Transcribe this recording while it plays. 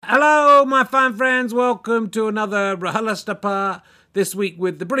Hello, my fine friends. Welcome to another RHLSTP. This week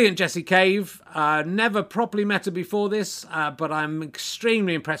with the brilliant Jessie Cave. Never properly met her before this, but I'm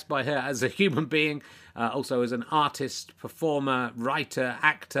extremely impressed by her as a human being. Also as an artist, performer, writer,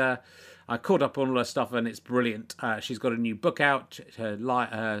 actor. I caught up on all her stuff and it's brilliant. She's got a new book out. Her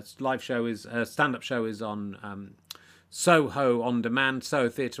live show is, her stand-up show is on Soho On Demand, Soho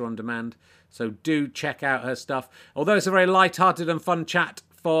Theatre On Demand. So do check out her stuff. Although it's a very light-hearted and fun chat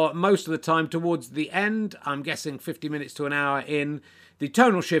for most of the time towards the end, I'm guessing 50 minutes to an hour in, the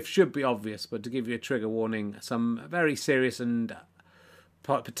tonal shift should be obvious, but to give you a trigger warning, some very serious and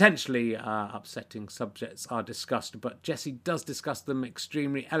potentially upsetting subjects are discussed, but Jessie does discuss them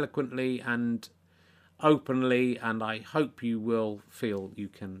extremely eloquently and openly, and I hope you will feel you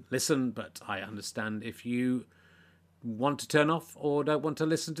can listen, but I understand if you want to turn off or don't want to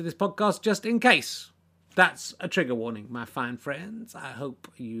listen to this podcast just in case. That's a trigger warning, my fine friends. I hope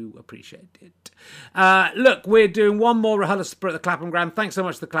you appreciate it. Look, we're doing one more RHLSTP at the Clapham Grand. Thanks so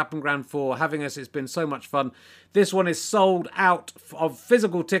much to the Clapham Grand for having us. It's been so much fun. This one is sold out of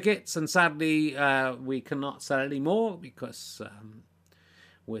physical tickets, and sadly, we cannot sell any more because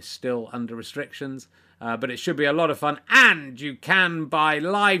we're still under restrictions. But it should be a lot of fun. And you can buy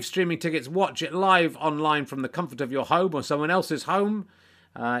live streaming tickets, watch it live online from the comfort of your home or someone else's home,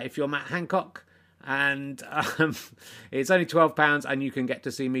 if you're Matt Hancock. And it's only £12 and you can get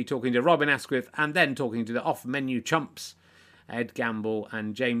to see me talking to Robin Asquith and then talking to the off-menu chumps, Ed Gamble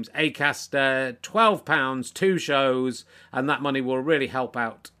and James Acaster. £12, 2 shows, and that money will really help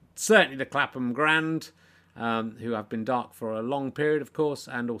out certainly the Clapham Grand, who have been dark for a long period, of course,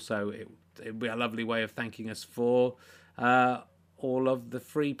 and also it'll be a lovely way of thanking us for all of the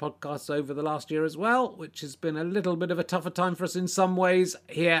free podcasts over the last year as well, which has been a little bit of a tougher time for us in some ways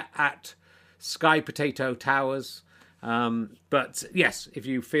here at Sky Potato Towers, but yes, if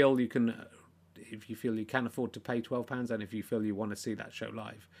you feel you can afford to pay £12, and if you feel you want to see that show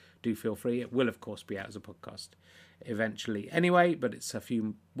live, do feel free. It will, of course, be out as a podcast eventually anyway, but it's a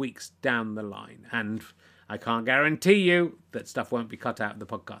few weeks down the line, and I can't guarantee you that stuff won't be cut out of the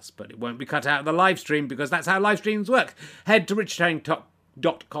podcast, but it won't be cut out of the live stream because that's how live streams work. Head to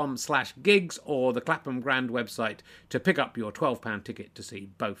richardherring.com/gigs or the Clapham Grand website to pick up your £12 ticket to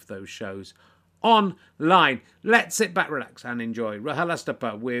see both those shows online. Let's sit back, relax, and enjoy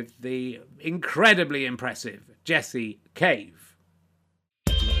RHLSTP with the incredibly impressive Jessie Cave.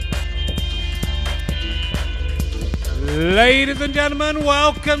 Ladies and gentlemen,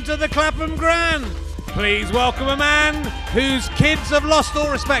 welcome to the Clapham Grand. Please welcome a man whose kids have lost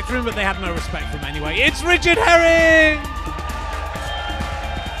all respect for him, but they had no respect for him anyway. It's Richard Herring!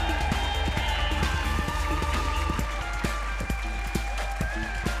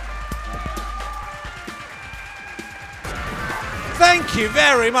 Thank you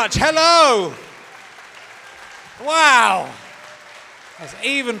very much. Hello. Wow. There's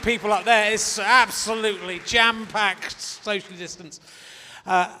even people up there. It's absolutely jam-packed, socially distanced.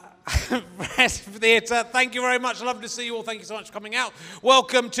 Theatre, thank you very much. Love to see you all. Thank you so much for coming out.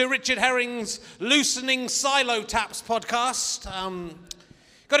 Welcome to Richard Herring's Loosening Silo Taps podcast.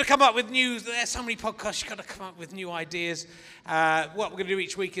 Got to come up with new, there's so many podcasts, you've got to come up with new ideas. What we're going to do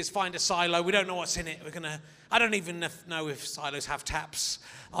each week is find a silo. We don't know what's in it. I don't even know if silos have taps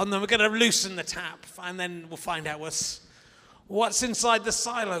on them. We're going to loosen the tap, and then we'll find out what's inside the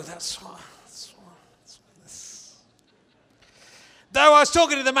silo. That's what this. Though I was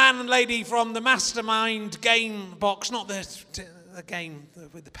talking to the man and lady from the Mastermind game box, not the game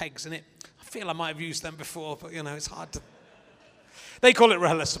with the pegs in it. I feel I might have used them before, but it's hard to. They call it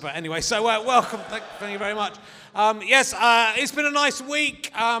RHLSTP anyway, so welcome, thank you very much. Yes, it's been a nice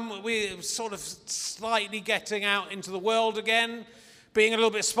week. We're sort of slightly getting out into the world again, being a little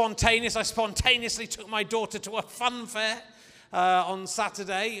bit spontaneous. I spontaneously took my daughter to a fun fair on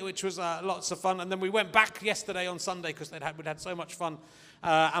Saturday, which was lots of fun, and then we went back yesterday on Sunday because we'd had so much fun.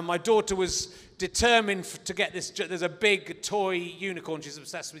 And my daughter was determined to get this. There's a big toy unicorn. She's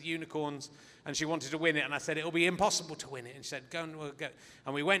obsessed with unicorns. And she wanted to win it, and I said, it'll be impossible to win it. And she said, we'll go.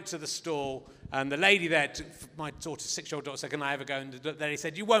 And we went to the stall, and the lady there, my daughter's 6-year-old daughter, said, can I have a go? And the lady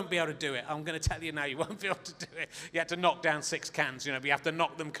said, you won't be able to do it. I'm going to tell you now, you won't be able to do it. You had to knock down 6 cans, but you have to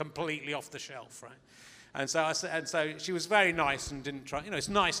knock them completely off the shelf, right? And so she was very nice and didn't try. It's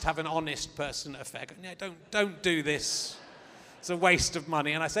nice to have an honest person at a fair. Don't do this. It's a waste of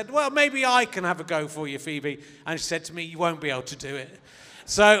money. And I said, well, maybe I can have a go for you, Phoebe. And she said to me, you won't be able to do it.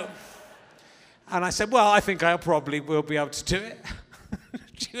 And I said, well, I think I probably will be able to do it.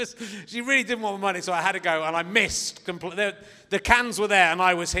 She really didn't want my money, so I had to go, and I missed completely. The cans were there, and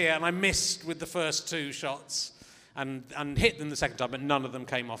I was here, and I missed with the first 2 shots. and hit them the second time, but none of them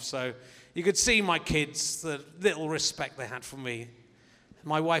came off. So you could see my kids, the little respect they had for me.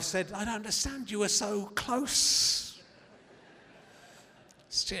 My wife said, I don't understand, you were so close.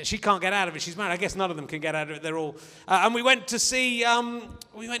 She can't get out of it. She's married. I guess none of them can get out of it. They're all... and we went to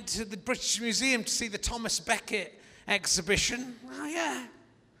the British Museum to see the Thomas Becket exhibition. Oh, yeah.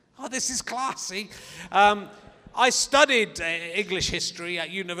 Oh, this is classy. I studied English history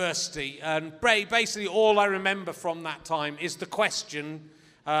at university, and basically all I remember from that time is the question,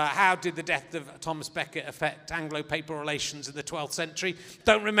 how did the death of Thomas Becket affect Anglo-Papal relations in the 12th century?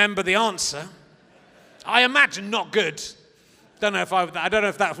 Don't remember the answer. I imagine not good. I don't know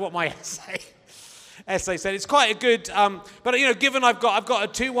if that's what my essay said. It's quite a good, but you know, given I've got a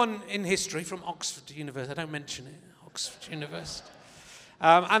 2-1 in history from Oxford University. I don't mention it, Oxford University.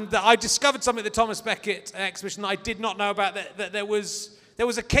 And I discovered something at the Thomas Becket exhibition that I did not know about. That there was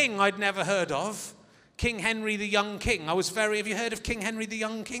a king I'd never heard of, King Henry the Young King. Have you heard of King Henry the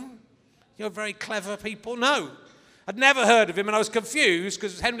Young King? You're very clever people. No, I'd never heard of him, and I was confused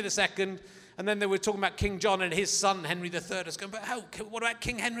because it was Henry II. And then they were talking about King John and his son, Henry III. I was going, but what about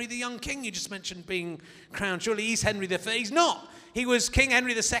King Henry the Young King? You just mentioned being crowned. Surely he's Henry III. He's not. He was King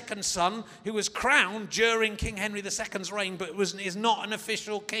Henry II's son, who was crowned during King Henry II's reign, but is not an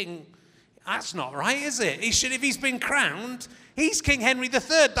official king. That's not right, is it? If he's been crowned, he's King Henry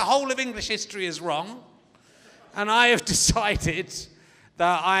III. The whole of English history is wrong. And I have decided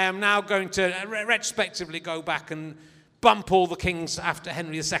that I am now going to retrospectively go back and bump all the kings after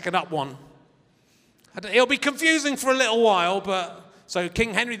Henry II up one. It'll be confusing for a little while, but... So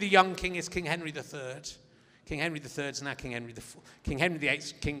King Henry the Young King is King Henry III. King Henry III is now King Henry IV. King Henry VIII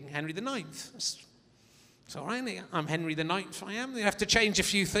is King Henry IX. It's all right. I'm Henry IX, I am. You have to change a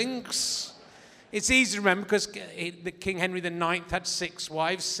few things. It's easy to remember because King Henry IX had 6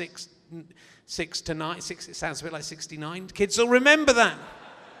 wives, 6 to 9. It sounds a bit like 69. Kids will remember that.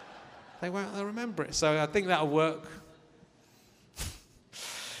 They'll remember it. So I think that'll work.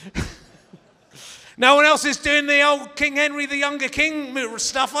 No one else is doing the old King Henry the Younger King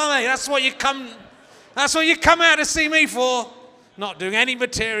stuff, are they? That's what you come out to see me for. Not doing any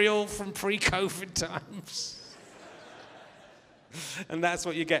material from pre-COVID times. And that's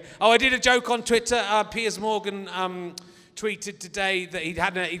what you get. Oh, I did a joke on Twitter. Piers Morgan tweeted today that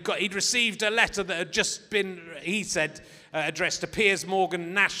he'd received a letter that had just been, he said, addressed to Piers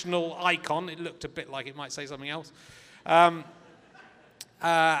Morgan, national icon. It looked a bit like it might say something else. And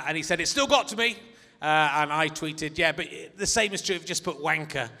he said, it's still got to me. And I tweeted, yeah, but the same is true if you just put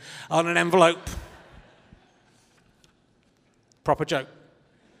wanker on an envelope. Proper joke.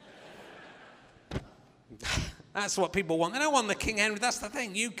 That's what people want. They don't want the King Henry. That's the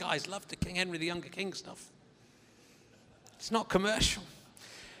thing. You guys love the King Henry the Younger King stuff. It's not commercial.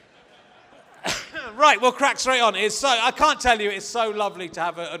 Right, we'll crack straight on. I can't tell you, it's so lovely to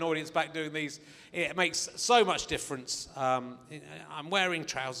have an audience back doing these. It makes so much difference. I'm wearing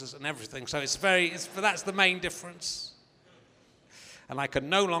trousers and everything, so that's the main difference. And I can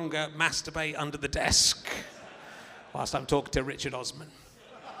no longer masturbate under the desk whilst I'm talking to Richard Osman.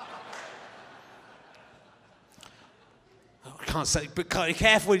 Oh, I can't say, but be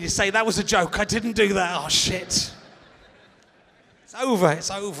careful when you say that was a joke. I didn't do that. Oh, shit.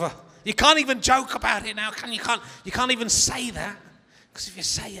 It's over. You can't even joke about it now, can you? You can't even say that. Because if you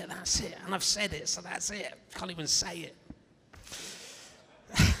say it, that's it. And I've said it, so that's it. You can't even say it.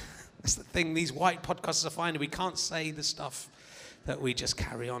 That's the thing these white podcasters are finding. We can't say the stuff that we just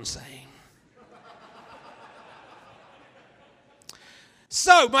carry on saying.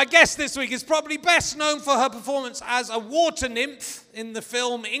 So, my guest this week is probably best known for her performance as a water nymph in the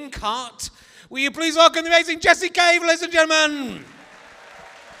film Inkheart. Will you please welcome the amazing Jessie Cave, ladies and gentlemen?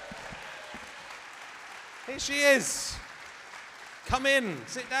 Here she is. Come in,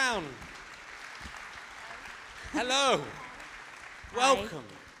 sit down. Hello. Welcome.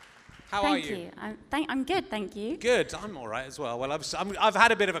 How are you? Thank you. I'm good, thank you. Good. I'm all right as well. Well, I've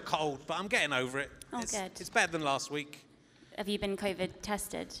had a bit of a cold, but I'm getting over it. Oh, good. It's better than last week. Have you been COVID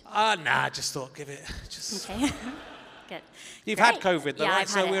tested? Nah, just thought give it. Okay. Good. You've had COVID, though, yeah, right?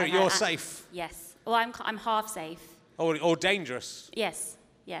 So you're safe. Yes. Well, I'm half safe. Or dangerous. Yes.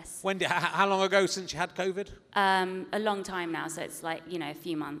 How long ago since you had COVID? A long time now, so it's like, a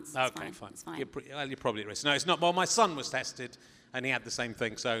few months. Okay, fine. It's fine. You're probably at risk. No, it's not. Well, my son was tested, and he had the same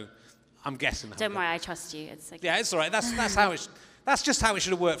thing, so I'm guessing. Don't worry, I trust you. It's okay. Yeah, it's all right. That's how it. That's just how it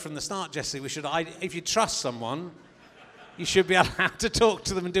should have worked from the start, Jessie. If you trust someone, you should be allowed to talk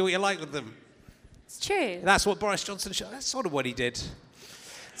to them and do what you like with them. It's true. That's what Boris Johnson. That's sort of what he did.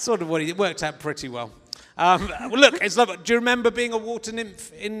 It worked out pretty well. Well, look, it's lovely. Do you remember being a water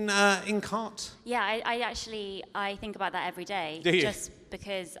nymph in Cart? Yeah, I think about that every day. Do you? Just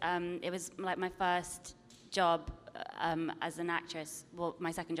because it was like my first job as an actress, well,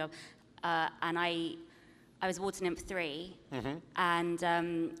 my second job, and I was water nymph 3, and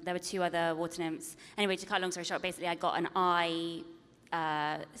there were 2 other water nymphs. Anyway, to cut a long story short, basically I got an eye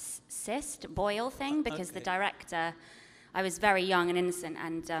cyst, boil thing, because the director, I was very young and innocent,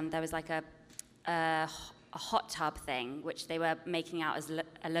 and there was like a hot tub thing, which they were making out as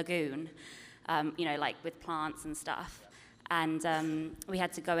a lagoon, you know, like with plants and stuff. And we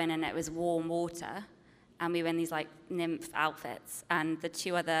had to go in, and it was warm water. And we were in these like nymph outfits. And the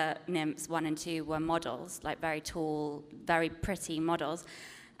 2 other nymphs, 1 and 2, were models, like very tall, very pretty models.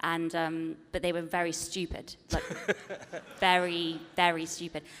 And but they were very stupid, like very, very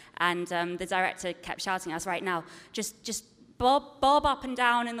stupid. And the director kept shouting at us, right now, just bob up and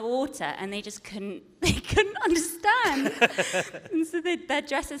down in the water, and they just couldn't understand. And so their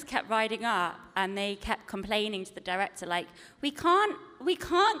dresses kept riding up, and they kept complaining to the director, like, we can't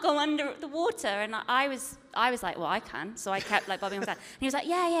go under the water. And I was like, well, I can. So I kept like bobbing up and down. And he was like,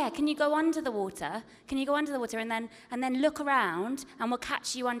 yeah, can you go under the water? Can you go under the water and then look around, and we'll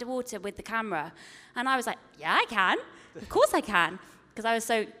catch you underwater with the camera? And I was like, yeah, I can. Of course I can. Because I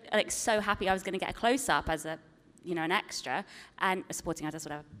was so happy I was going to get a close up as a, you know, an extra and a supporting artist,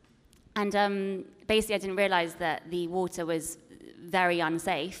 whatever. And basically I didn't realize that the water was very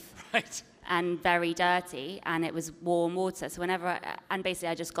unsafe. Right. And very dirty, and it was warm water. So and basically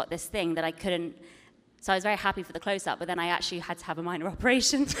I just got this thing that I couldn't, so I was very happy for the close-up, but then I actually had to have a minor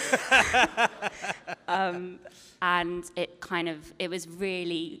operation. And it was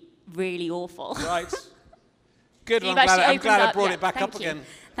really, really awful. Right. Good. I'm glad I brought it back up again.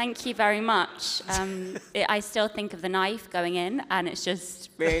 Thank you very much. I still think of the knife going in, and it's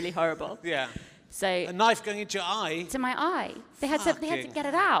just really horrible. Yeah. So a knife going into your eye? To my eye. They had to get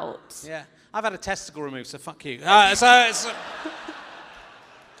it out. Yeah. I've had a testicle removed, so fuck you.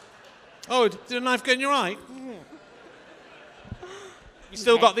 Oh, did a knife go in your eye? You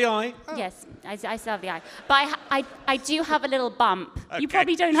still got the eye? Oh. Yes, I still have the eye. But I do have a little bump. Okay. You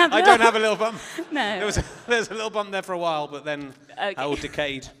probably don't have that. I don't have a little bump. No. There's a little bump there for a while, but then all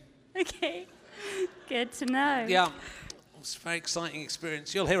decayed. Okay. Good to know. Yeah. It was a very exciting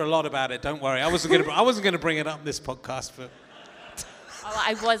experience. You'll hear a lot about it, don't worry. I wasn't going to bring it up in this podcast, but... Oh,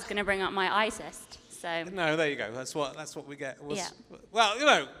 I was going to bring up my eye cyst, so... No, there you go. That's what we get. Yeah. Well, you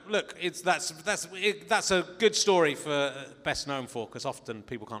know, look, that's a good story for best known for, because often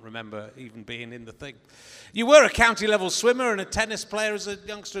people can't remember even being in the thing. You were a county level swimmer and a tennis player as a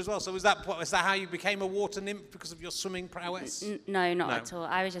youngster as well. So was that how you became a water nymph, because of your swimming prowess? No, not at all.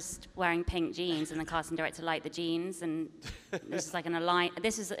 I was just wearing pink jeans, and the casting director liked the jeans, and it was just like an align.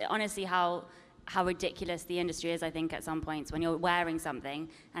 This is honestly how ridiculous the industry is, I think, at some points. When you're wearing something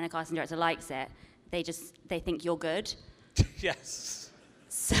and a casting director likes it, they think you're good. Yes.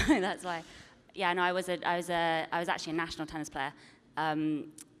 So that's why. Yeah, no, I was actually a national tennis player.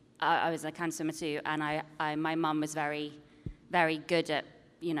 I was a county swimmer too, and my mum was very, very good at,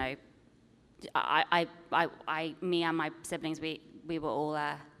 you know, me and my siblings, we were all,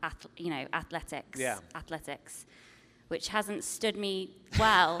 athletics. Yeah. Athletics, which hasn't stood me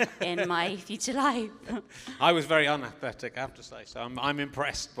well in my future life. I was very unathletic, I have to say, so I'm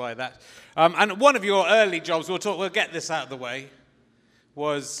impressed by that. And one of your early jobs, we'll get this out of the way,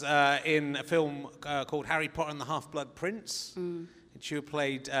 was in a film called Harry Potter and the Half-Blood Prince. Which you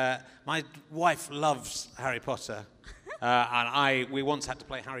played. My wife loves Harry Potter, and we once had to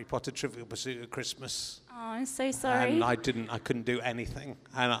play Harry Potter Trivial Pursuit at Christmas. Oh, I'm so sorry. And I couldn't do anything,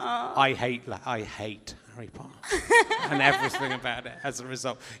 and I hate Harry Potter and everything about it. As a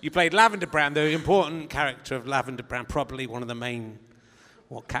result, you played Lavender Brown, the important character of Lavender Brown, probably one of the main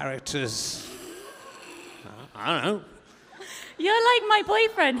characters. I don't know. You're like my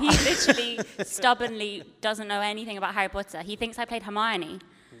boyfriend. He literally stubbornly doesn't know anything about Harry Potter. He thinks I played Hermione.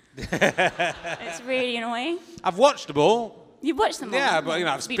 It's really annoying. I've watched them all. You've watched them all? Yeah, but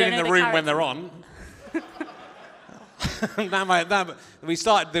I've been in the room when they're on. We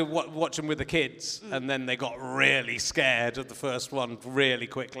started watching with the kids, and then they got really scared of the first one really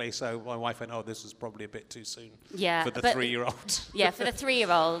quickly. So my wife went, "Oh, this is probably a bit too soon." Yeah, for the 3-year-old. Yeah, for the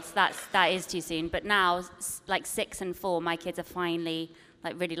 3-year-olds, that is too soon. But now, like 6 and 4, my kids are finally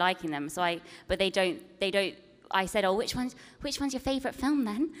like really liking them. But they don't. I said, "Oh, which one's your favourite film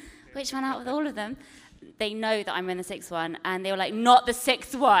then? Which one out of all of them?" They know that I'm in the 6th one, and they were like, "Not the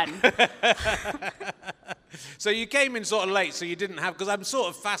 6th one." So you came in sort of late, so you didn't have, because I'm sort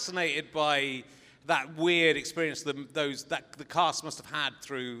of fascinated by that weird experience that the cast must have had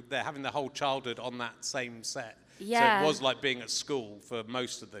through having their whole childhood on that same set. Yeah. So it was like being at school for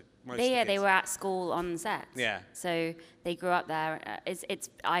most of the They were at school on set. Yeah. So they grew up there.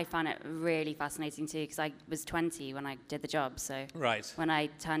 I found it really fascinating too, because I was 20 when I did the job. So right. when I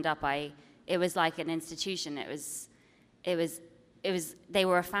turned up, it was like an institution. They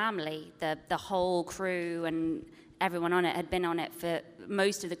were a family. The whole crew and everyone on it had been on it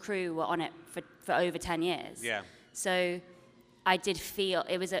most of the crew were on it for over 10 years. Yeah. So I did feel,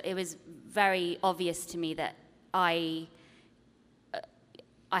 it was very obvious to me that I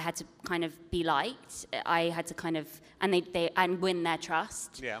had to kind of be liked. I had to kind of, and win their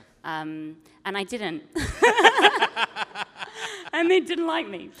trust. Yeah. And I didn't. And they didn't like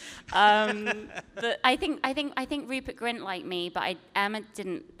me. But I think Rupert Grint liked me, but Emma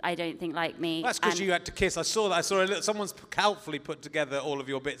didn't. I don't think like me. Well, that's because you had to kiss. I saw that. Someone's helpfully put together all of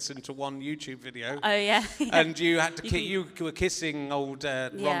your bits into one YouTube video. Oh yeah. And you had to you were kissing old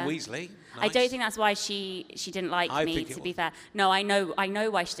Ron Weasley. Nice. I don't think that's why she didn't like me. To be fair, no, I know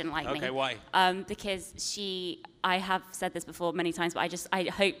why she didn't like me. Okay, why? Because I have said this before many times, but I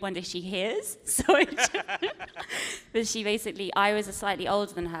hope one day she hears. So, but she basically, I was slightly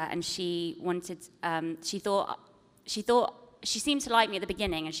older than her, and she wanted, she thought she seemed to like me at the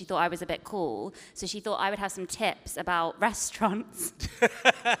beginning, and she thought I was a bit cool. So she thought I would have some tips about restaurants.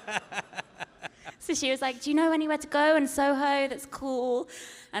 So she was like, "Do you know anywhere to go in Soho that's cool?"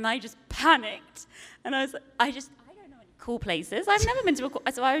 And I just panicked, and I was like, I don't know any cool places. I've never been to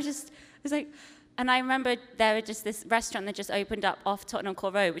so I was like. And I remember there was just this restaurant that just opened up off Tottenham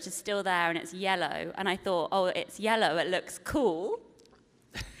Court Road, which is still there, and it's yellow. And I thought, oh, it's yellow, it looks cool.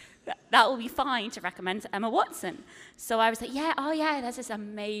 That will be fine to recommend to Emma Watson. So I was like, there's this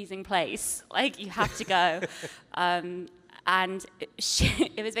amazing place. Like, you have to go. And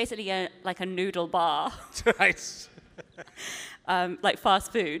it was basically like a noodle bar. Right. Like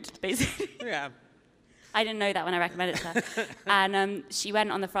fast food, basically. Yeah. I didn't know that when I recommended it to her. And she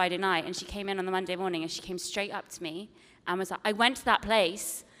went on the Friday night, and she came in on the Monday morning, and she came straight up to me and was like, I went to that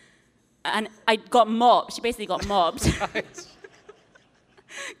place, and I got mobbed. She basically got mobbed. Because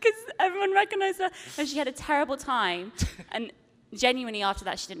everyone recognized her, and she had a terrible time. And genuinely, after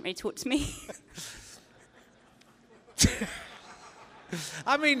that, she didn't really talk to me.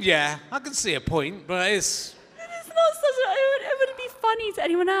 I mean, yeah, I can see a point, but it's not it wouldn't be funny to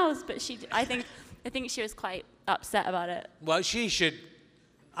anyone else, but I think she was quite upset about it. Well, she should.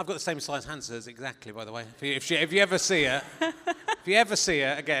 I've got the same size hands as her, exactly, by the way. If you ever see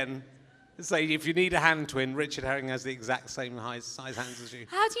her, again, say if you need a hand twin, Richard Herring has the exact same size hands as you.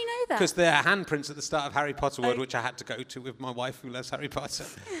 How do you know that? Because they're handprints at the start of Harry Potter World, which I had to go to with my wife, who loves Harry Potter,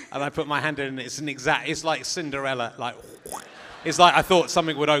 and I put my hand in, and it's like Cinderella, like it's like I thought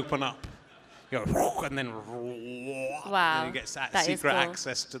something would open up, and then wow, and you get that secret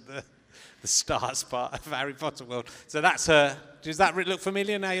access to the stars part of Harry Potter World. So that's her. Does that look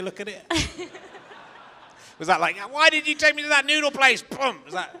familiar now you look at it? Was that like, why did you take me to that noodle place? Boom.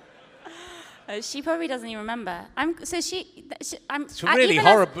 Was that? She probably doesn't even remember. It's really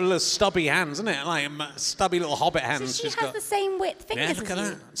horrible, stubby hands, isn't it? Like stubby little hobbit hands. So she has the same width fingers as you. Yeah, look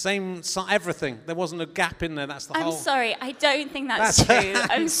at that. Same everything. There wasn't a gap in there. That's the whole. I'm sorry. I don't think that's true.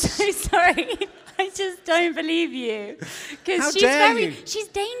 I'm so sorry. I just don't believe you. Because she's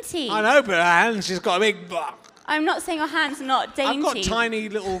dainty. I know, but her hands, she's got a big. I'm not saying her hands are not dainty. I've got tiny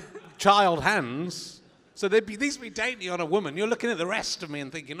little child hands. So these would be dainty on a woman. You're looking at the rest of me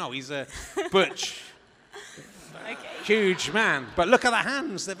and thinking, oh, he's a butch, huge man. But look at the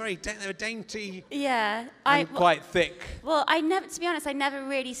hands. They're they're dainty. Yeah. And quite thick. Well, to be honest, I never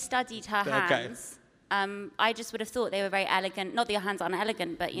really studied her hands. I just would have thought they were very elegant. Not that your hands aren't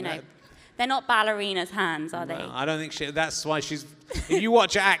elegant, but, you know, they're not ballerinas' hands, are they? No, I don't think that's why she's... If you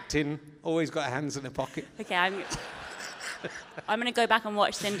watch her acting, always got her hands in her pocket. Okay, I'm going to go back and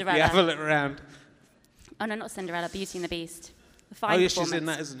watch Cinderella. Yeah, have a look around. Oh, no, not Cinderella, Beauty and the Beast. She's in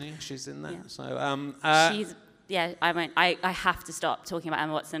that, isn't she? She's in that. Yeah. So, I have to stop talking about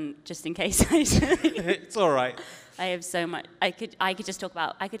Emma Watson just in case. It's all right. I have so much. I could talk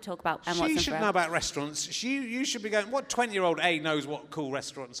about Emma Watson. She should know about restaurants. You should be going. What 20-year-old A knows what cool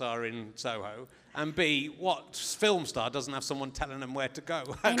restaurants are in Soho, and B, what film star doesn't have someone telling them where to go?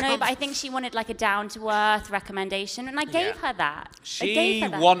 I know, but I think she wanted like a down-to-earth recommendation, and I gave her that. She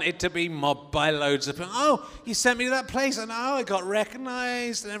wanted to be mobbed by loads of people. Oh, you sent me to that place, and I got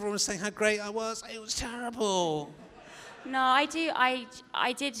recognised, and everyone was saying how great I was. It was terrible. No, I do. I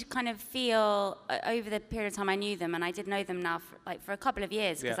did kind of feel over the period of time I knew them, and I did know them now for a couple of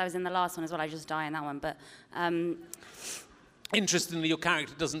years because I was in the last one as well. I just died in that one, but Interestingly, your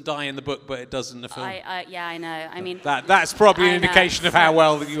character doesn't die in the book, but it does in the film. Yeah, I know. I mean, that's probably an I know. indication of how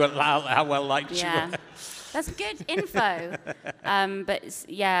well liked you Yeah, were. that's good info.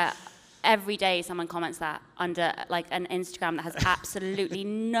 Yeah, every day someone comments that under like an Instagram that has absolutely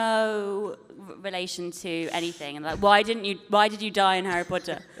no relation to anything, and like, why did you die in Harry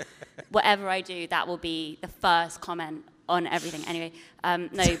Potter? Whatever I do, that will be the first comment on everything. Anyway,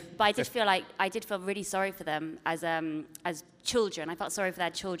 no, but I did feel really sorry for them as children. I felt sorry for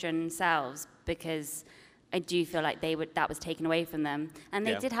their children selves, because I do feel like that was taken away from them, and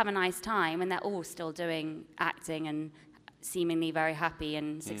they did have a nice time, and they're all still doing acting and seemingly very happy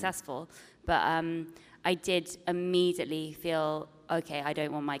and successful. But I did immediately feel, okay, I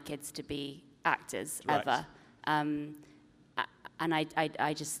don't want my kids to be actors ever. And I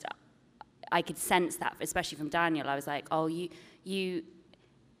could sense that, especially from Daniel. I was like, oh, you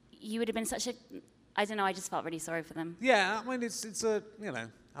would have been such a, I don't know, I just felt really sorry for them. Yeah, I mean, it's I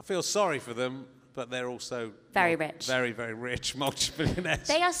feel sorry for them, but they're also very rich. Very, very rich, multi-billionaires.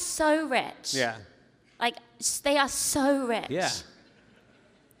 They are so rich. Yeah. Like, they are so rich. Yeah.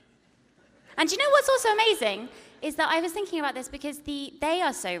 And do you know what's also amazing? Is that I was thinking about this because they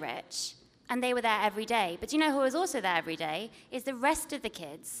are so rich, and they were there every day. But do you know who was also there every day? Is the rest of the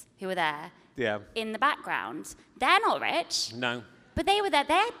kids who were there in the background. They're not rich. No. But they were there.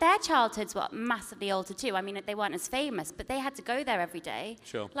 Their childhoods were massively altered too. I mean, they weren't as famous, but they had to go there every day.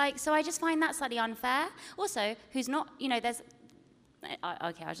 Sure. Like, so I just find that slightly unfair. Also, who's not, there's...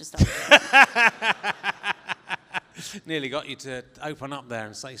 Okay, I'll just stop. Nearly got you to open up there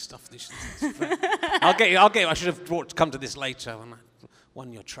and say stuff. I'll get you. I should have come to this later when I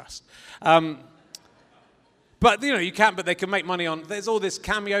won your trust. But you can't. But they can make money on. There's all this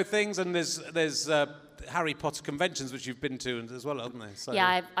cameo things, and there's Harry Potter conventions which you've been to as well, haven't they? So,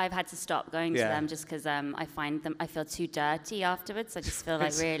 yeah, I've had to stop going to them just because I find them. I feel too dirty afterwards. I just feel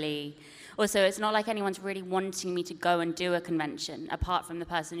like really. Also, it's not like anyone's really wanting me to go and do a convention, apart from the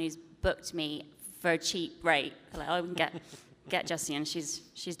person who's booked me for a cheap rate. Like, oh, we can get Jessie, and she's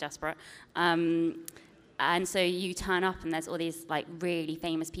desperate. And so you turn up, and there's all these like really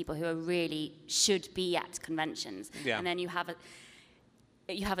famous people who should be at conventions, and then you have a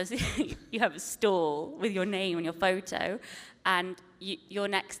stall with your name and your photo, and you're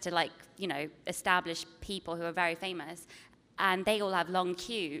next to established people who are very famous, and they all have long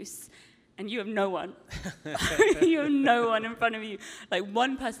queues. And you have no one. You have no one in front of you. Like,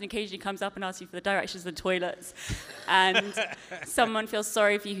 one person occasionally comes up and asks you for the directions to the toilets. And someone feels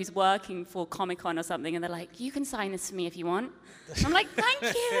sorry for you who's working for Comic-Con or something. And they're like, you can sign this for me if you want. And I'm like,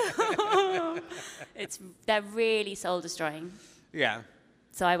 thank you. They're really soul-destroying. Yeah.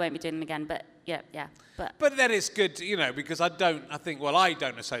 So I won't be doing them again. But, yeah. But then it's good, because I don't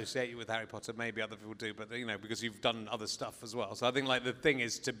associate you with Harry Potter. Maybe other people do, but because you've done other stuff as well. So I think the thing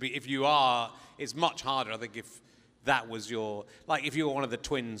is it's much harder. I think if that was if you were one of the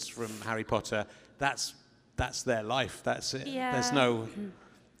twins from Harry Potter, that's their life. That's it. Yeah. There's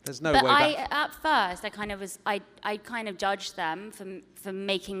no way back. At first, I kind of judged them for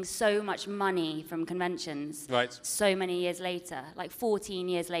making so much money from conventions. Right. So many years later, like 14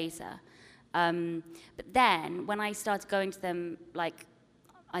 years later. But then, when I started going to them, I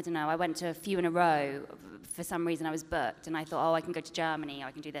don't know, I went to a few in a row. For some reason, I was booked, and I thought, oh, I can go to Germany, or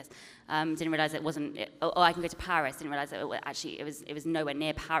I can do this. Didn't realize it wasn't. I can go to Paris. Didn't realize that it was nowhere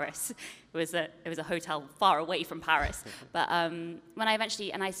near Paris. It was a hotel far away from Paris. But when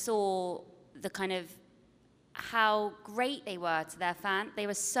I saw the kind of how great they were to their fans.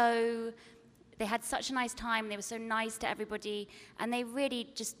 They had such a nice time. They were so nice to everybody, and they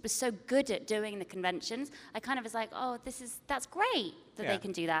really just were so good at doing the conventions. I kind of was like, oh, that's great that they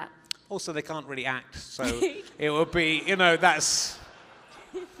can do that. Also, they can't really act, so it would be,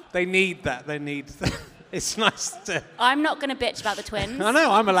 they need that. It's nice to. I'm not going to bitch about the twins. I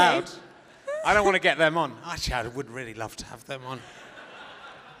know, I'm allowed. I don't want to get them on. Actually, I would really love to have them on.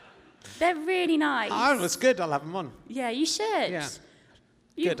 They're really nice. Oh, that's good. I'll have them on. Yeah, you should. Yeah.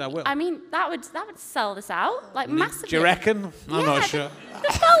 Good, I will. I mean, that would sell this out, massively. Do you reckon? I'm not sure.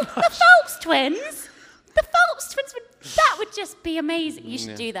 The Phelps twins. The Phelps twins would just be amazing. You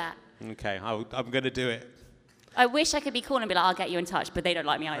should do that. Okay, I'm going to do it. I wish I could be cool and be like, I'll get you in touch, but they don't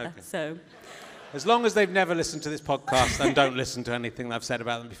like me either. Okay. So, as long as they've never listened to this podcast and don't listen to anything I've said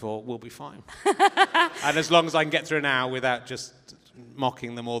about them before, we'll be fine. And as long as I can get through an hour without just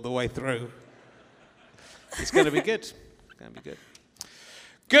mocking them all the way through, it's going to be good. It's going to be good.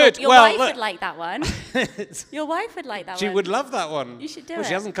 Good. Your wife would like that one. Your wife would like that one. She would love that one. You should do it. Well,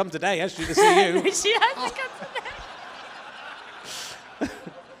 she hasn't come today, has she, to see you? She hasn't come today.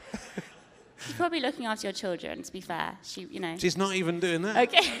 probably looking after your children, to be fair. She's not even doing that.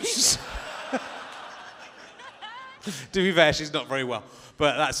 Okay. To be fair, she's not very well.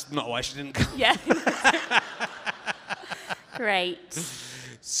 But that's not why she didn't come. Yeah. Great.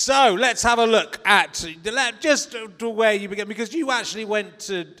 So let's have a look at just to where you began, because you actually went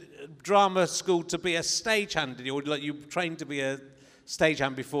to drama school to be a stagehand, did you? Or like you trained to be a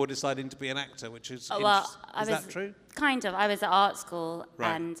stagehand before deciding to be an actor, which is is that true? Kind of. I was at art school,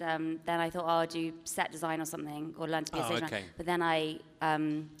 Right. and then I thought, I'll do set design or something, or learn to be a stageman. Okay. But then I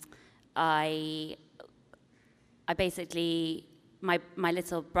basically, my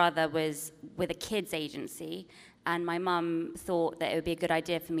little brother was with a kids agency, and my mum thought that it would be a good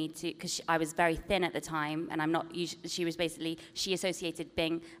idea for me to, because I was very thin at the time, and she associated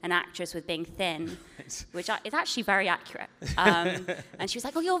being an actress with being thin, which is actually very accurate. And she was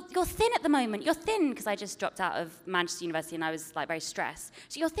like, oh, you're thin at the moment, you're thin, because I just dropped out of Manchester University and I was like very stressed.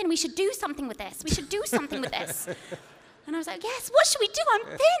 So you're thin, we should do something with this, And I was like, yes, what should we do? I'm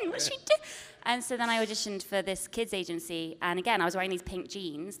thin, what should we do? And so then I auditioned for this kids agency, and again, I was wearing these pink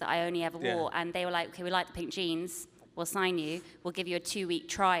jeans that I only ever wore, and they were like, okay, we like the pink jeans, we'll sign you, we'll give you a 2-week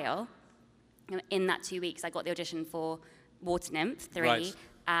trial. And in that 2 weeks, I got the audition for Water Nymph 3, Right.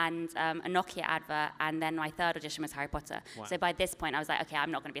 and a Nokia advert, and then my third audition was Harry Potter. Wow. So by this point, I was like, okay,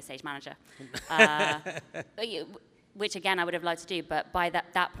 I'm not going to be a stage manager. Which again I would have liked to do, but by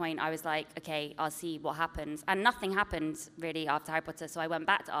that point I was like, okay, I'll see what happens. And nothing happened really after Harry Potter, so I went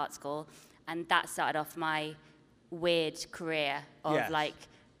back to art school, and that started off my weird career of like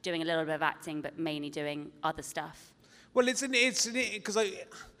doing a little bit of acting, but mainly doing other stuff. Well, it's because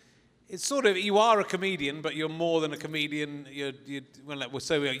it's sort of, you are a comedian, but you're more than a comedian.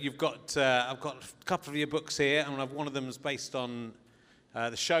 You've got I've got a couple of your books here, and one of them is based on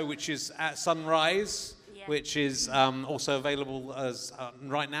the show, which is At Sunrise. Yeah. Which is also available as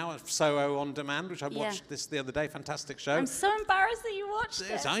right now at Soho On Demand, which I watched this the other day. Fantastic show. I'm so embarrassed that you watched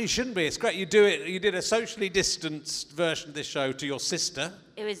it. You shouldn't be. It's great. You did a socially distanced version of this show to your sister.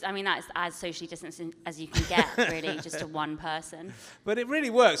 It was. I mean, that's as socially distanced as you can get, really, just to one person. But it really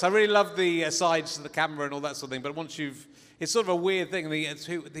works. I really love the sides to the camera and all that sort of thing. But once it's sort of a weird thing.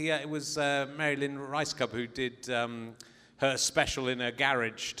 It was Mary Lynn Ricecup who did. Her special in a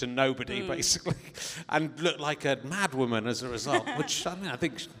garage to nobody, basically, and looked like a madwoman as a result, which I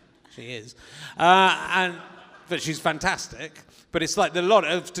think she is. But she's fantastic. But it's like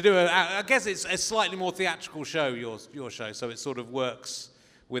I guess it's a slightly more theatrical show, your show, so it sort of works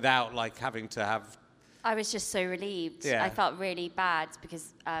without like having to have. I was just so relieved. Yeah. I felt really bad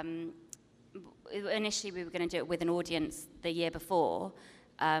because initially we were going to do it with an audience the year before,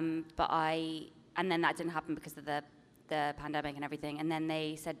 and then that didn't happen because of the pandemic and everything, and then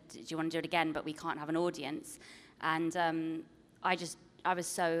they said, do you want to do it again, but we can't have an audience. And I was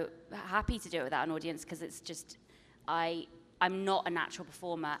so happy to do it without an audience, because it's just I'm not a natural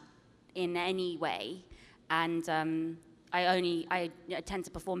performer in any way, and I tend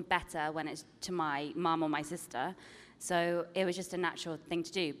to perform better when it's to my mum or my sister, so it was just a natural thing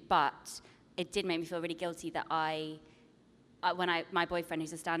to do. But it did make me feel really guilty that my boyfriend,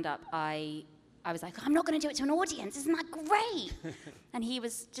 who's a stand-up, I was like, I'm not going to do it to an audience. Isn't that great? And he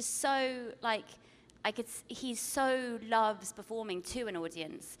was just so, like, he so loves performing to an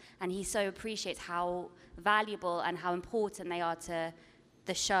audience, and he so appreciates how valuable and how important they are to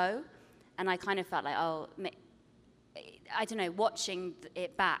the show. And I kind of felt like, I don't know, watching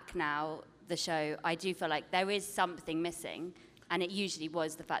it back now, the show, I do feel like there is something missing. And it usually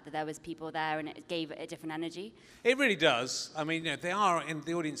was the fact that there was people there, and it gave it a different energy. It really does. I mean, they are in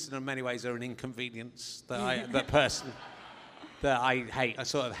the audience in many ways are an inconvenience that I hate. I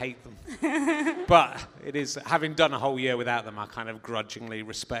sort of hate them. But it is, having done a whole year without them, I kind of grudgingly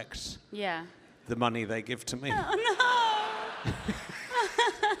respect the money they give to me. Oh no.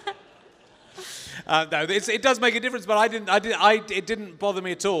 No, it does make a difference, but it didn't bother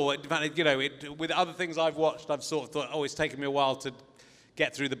me at all. In fact, with other things I've watched, I've sort of thought, it's taken me a while to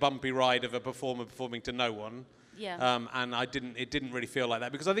get through the bumpy ride of a performer performing to no one. Yeah. And it didn't really feel like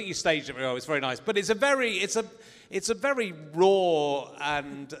that, because I think you staged it very well. It's very nice, but it's a very raw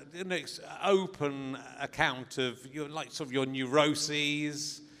and open account of your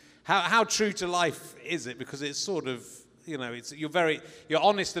neuroses. How true to life is it? Because it's sort of. You're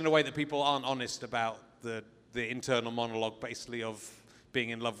honest in a way that people aren't honest about the internal monologue, basically, of being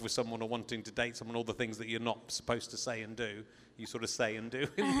in love with someone or wanting to date someone, all the things that you're not supposed to say and do, you sort of say and do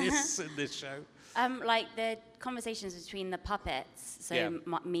in this show. Like the conversations between the puppets, so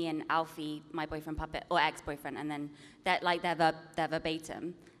me and Alfie, my boyfriend puppet, or ex-boyfriend, and then they're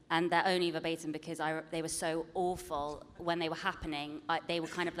verbatim. and they're only verbatim because they were so awful when they were happening. They were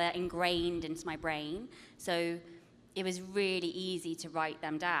kind of ingrained into my brain. So it was really easy to write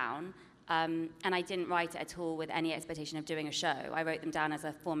them down. And I didn't write it at all with any expectation of doing a show. I wrote them down as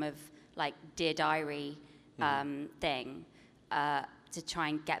a form of like Dear Diary thing to try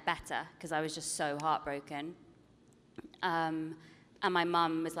and get better, because I was just so heartbroken. And my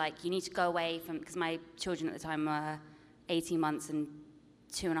mum was like, you need to go away from, because my children at the time were 18 months and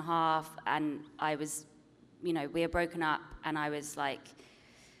 2.5, and I was, we were broken up, and I was like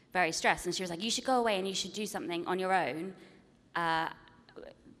very stressed. And she was like, you should go away and you should do something on your own,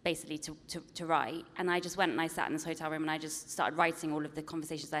 basically to write. And I just went and I sat in this hotel room and I just started writing all of the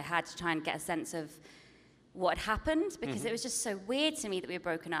conversations I had to try and get a sense of what had happened, because it was just so weird to me that we were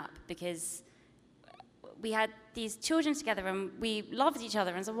broken up, because we had these children together and we loved each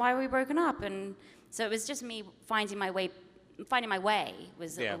other, and so why were we broken up? And so it was just me finding my way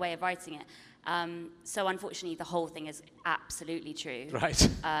was a way of writing it. So unfortunately, the whole thing is absolutely true. Right.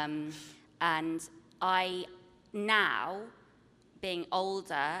 And I now, being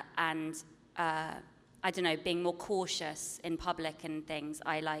older and I don't know, being more cautious in public and things,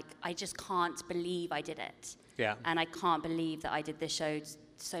 I just can't believe I did it. Yeah. And I can't believe that I did this show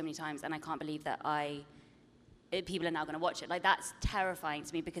so many times, and I can't believe that people are now going to watch it. Like, that's terrifying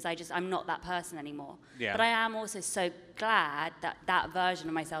to me, because I'm not that person anymore. Yeah. But I am also so glad that that version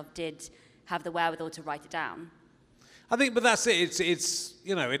of myself did have the wherewithal to write it down. I think, but that's it.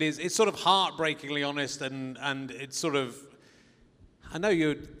 It's sort of heartbreakingly honest, and it's sort of, I know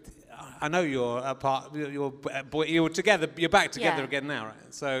you're apart. You're together. You're back together again now,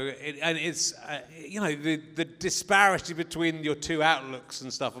 right? So it's the disparity between your two outlooks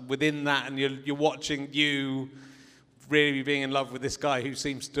and stuff, and within that, and you're watching you really being in love with this guy who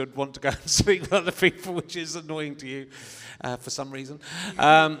seems to want to go and sleep with other people, which is annoying to you for some reason,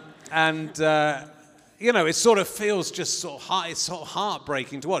 it sort of feels just sort of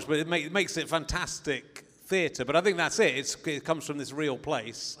heartbreaking to watch, but it makes it fantastic theatre. But I think that's it. It comes from this real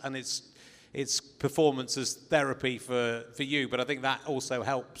place, and it's performance as therapy for you. But I think that also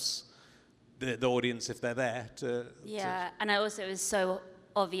helps the audience if they're there to. Yeah, and it was so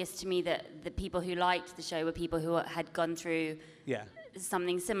obvious to me that the people who liked the show were people who had gone through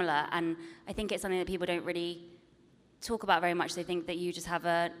something similar, and I think it's something that people don't really talk about very much. They think that you just have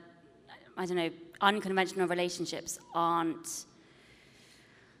unconventional relationships aren't.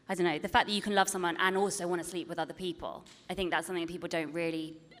 I don't know, the fact that you can love someone and also want to sleep with other people. I think that's something that people don't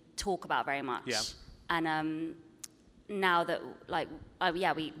really talk about very much. Yeah. And now that,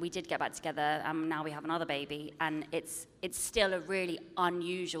 we did get back together, now we have another baby, and it's still a really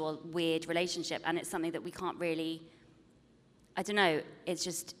unusual, weird relationship, and it's something that we can't really, I don't know, it's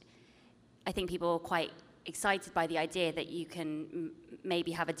just, I think people are quite excited by the idea that you can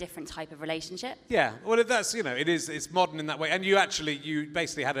maybe have a different type of relationship. Yeah, well, that's, it's modern in that way. And you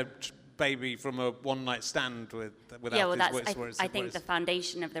basically had a baby from a one-night stand without yeah, well, I think the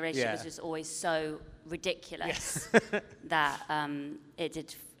foundation of the relationship was just always so ridiculous that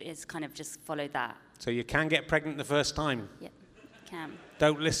it's kind of just followed that. So you can get pregnant the first time. Yeah, you can.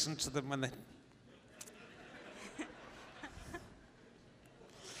 Don't listen to them when they...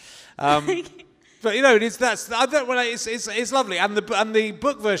 But it's lovely, and the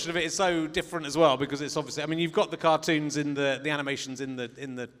book version of it is so different as well, because it's obviously, you've got the cartoons in the animations in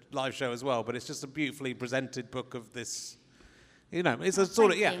the live show as well, but it's just a beautifully presented book of this, it's a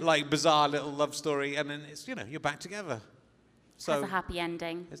sort of like bizarre little love story, and then it's you're back together. So has a happy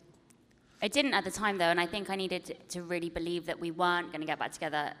ending. It didn't at the time though, and I think I needed to really believe that we weren't going to get back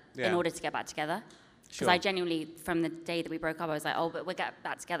together in order to get back together, because I genuinely, from the day that we broke up, I was like, oh, but we'll get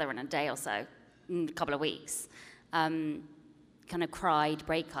back together in a day or so. A couple of weeks, kind of cried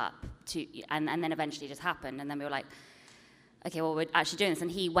breakup and then eventually just happened, and then we were like, okay, well, we're actually doing this,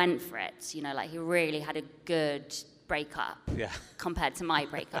 and he went for it, he really had a good breakup compared to my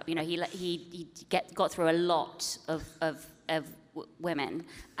breakup. He got through a lot of women,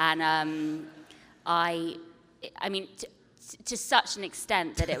 and to such an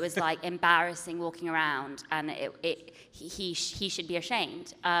extent that it was like embarrassing walking around, and he should be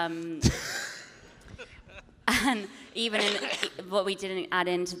ashamed. And even what we didn't add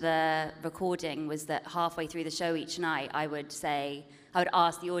into the recording was that halfway through the show each night, I would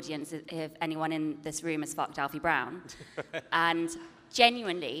ask the audience if anyone in this room has fucked Alfie Brown. And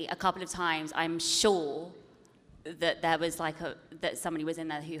genuinely, a couple of times, I'm sure that there was that somebody was in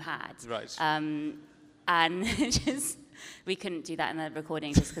there who had. Right. And we couldn't do that in the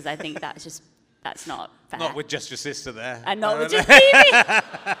recording just because I think that's not fair. Not with just your sister there. And not with just Phoebe.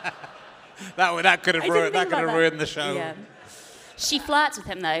 That could have ruined the show. Yeah. She flirts with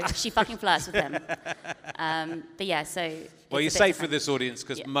him, though. She fucking flirts with him. But yeah, so... Well, you're safe with this audience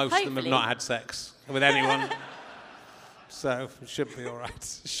because most of them have not had sex with anyone. So it should be all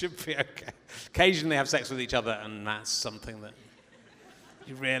right. It should be okay. Occasionally they have sex with each other, and that's something that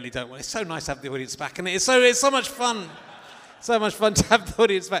you really don't want. It's so nice to have the audience back, and it's so much fun. So much fun to have the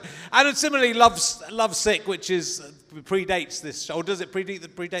audience back. And similarly, Love Sick, which predates this show. Or does it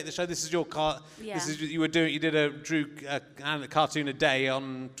predate the show? This is your Yeah. This is you did a cartoon a day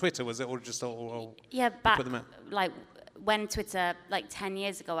on Twitter, was it, or just all? Yeah, back put them out? like when Twitter, like 10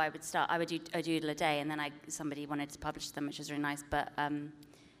 years ago, I would do a doodle a day, and then somebody wanted to publish them, which was really nice. But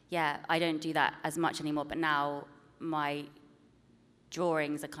yeah, I don't do that as much anymore. But now my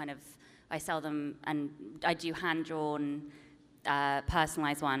drawings are kind of, I sell them, and I do hand drawn,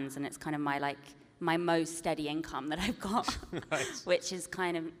 personalized ones, and it's kind of my most steady income that I've got, nice. Which is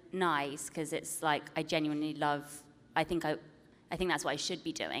kind of nice because it's like I genuinely love. I think that's what I should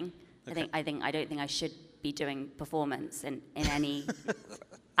be doing. Okay. I don't think I should be doing performance in any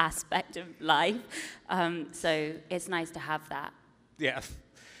aspect of life. So it's nice to have that. Yeah.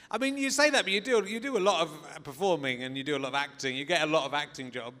 I mean, you say that, but you do a lot of performing and you do a lot of acting. You get a lot of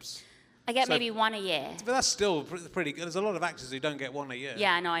acting jobs. I get maybe one a year. But that's still pretty good. There's a lot of actors who don't get one a year.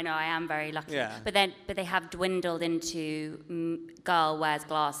 Yeah, I know. I am very lucky. Yeah. But they have dwindled into girl wears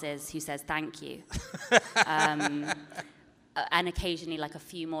glasses who says thank you. And occasionally like a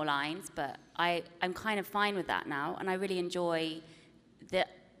few more lines. But I'm kind of fine with that now. And I really enjoy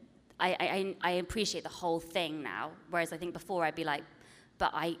I appreciate the whole thing now. Whereas I think before I'd be like,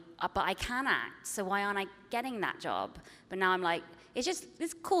 but I can act, so why aren't I getting that job? But now I'm like,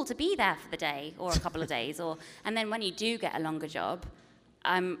 it's cool to be there for the day or a couple of days, and then when you do get a longer job,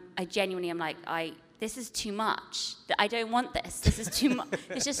 I genuinely am like, this is too much. I don't want this. This is too much.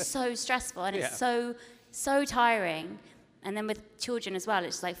 It's just so stressful, and it's so tiring. And then with children as well,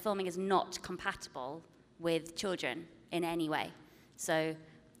 it's like filming is not compatible with children in any way. So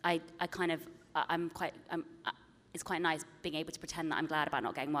it's quite nice being able to pretend that I'm glad about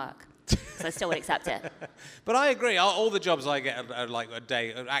not getting work. So I still would accept it. But I agree. All the jobs I get are like a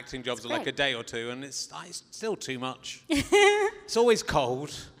day. Acting jobs are like a day or two, and it's still too much. It's always cold.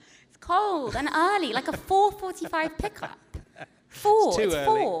 It's cold and early, like a 4:45 pickup. It's too early.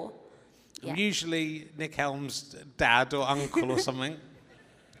 4. I'm usually Nick Helm's dad or uncle or something.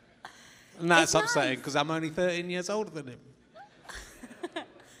 And that's upsetting because I'm only 13 years older than him.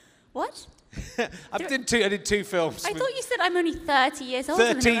 What? I did 2 films. I thought you said I'm only 30 years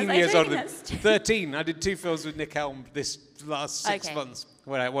older than him. 13 years older than 13. I did 2 films with Nick Helm this last 6 months,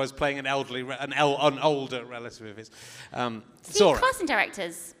 where I was playing an older relative of his. Casting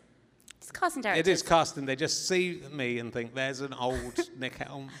directors. It's casting directors. It is casting. They just see me and think, there's an old Nick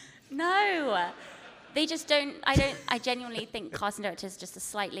Helm. No. They just don't. I genuinely think casting directors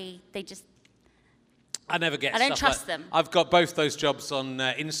just I never get. I don't trust them. I've got both those jobs on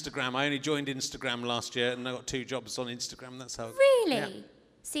Instagram. I only joined Instagram last year, and I got 2 jobs on Instagram. That's how. Really? Yeah.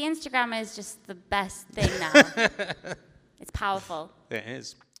 See, Instagram is just the best thing now. It's powerful. It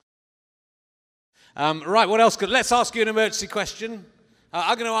is. Right. What else? Let's ask you an emergency question.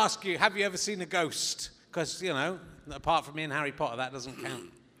 I'm going to ask you: have you ever seen a ghost? Because apart from me and Harry Potter, that doesn't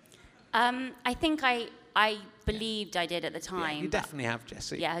count. I think I believed I did at the time. Yeah, you definitely have,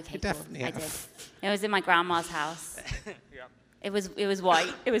 Jessie. Yeah, okay, you definitely have. I did. It was in my grandma's house. Yeah. It was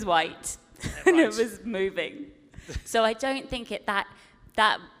white. It was white, and it was moving. So I don't think that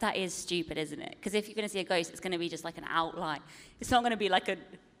is stupid, isn't it? Because if you're going to see a ghost, it's going to be just like an outline. It's not going to be like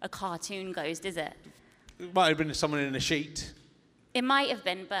a cartoon ghost, is it? It might have been someone in a sheet. It might have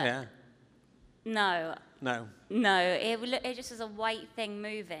been, but yeah. No. No. It just was a white thing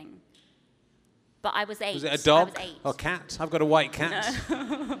moving. But I was 8. Was it a dog I was 8. or cat? I've got a white cat.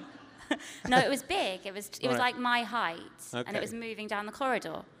 No. No, it was big. It was like my height, okay. And it was moving down the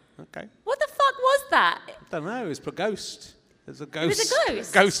corridor. Okay. What the fuck was that? I don't know. It was a ghost. It was a ghost. It was a ghost.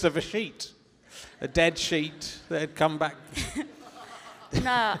 A ghost of a sheet. A dead sheet that had come back.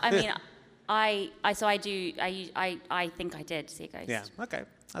 No, I mean, I think I did see a ghost. Yeah. Okay.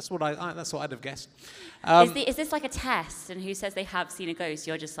 That's what I'd have guessed. Is this like a test? And who says they have seen a ghost?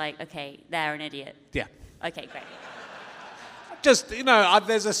 You're just like, okay, they're an idiot. Yeah. Okay, great. Just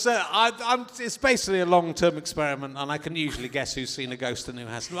there's it's basically a long-term experiment, and I can usually guess who's seen a ghost and who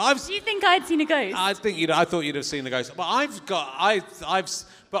hasn't. Do you think I'd seen a ghost? I thought you'd have seen a ghost. But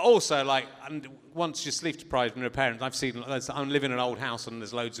but also and once you're sleep deprived and you're a parent, I'm living in an old house and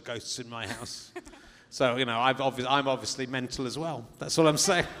there's loads of ghosts in my house. So I'm obviously mental as well. That's all I'm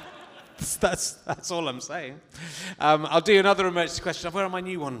saying. That's all I'm saying. I'll do another emergency question. Where are my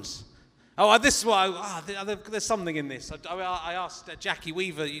new ones? Oh, this is what there's something in this. I asked Jackie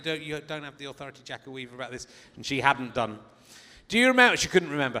Weaver, you don't have the authority, Jackie Weaver, about this, and she hadn't done. Do you remember? She couldn't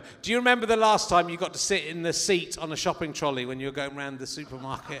remember. Do you remember the last time you got to sit in the seat on a shopping trolley when you were going around the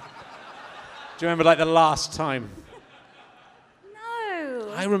supermarket? Do you remember, like, the last time?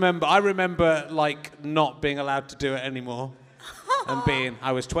 No. I remember, like, not being allowed to do it anymore, and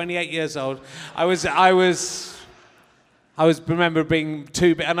I was 28 years old. I remember being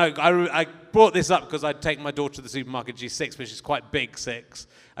too big. I brought this up because I'd taken my daughter to the supermarket. She's 6, but she's quite big 6.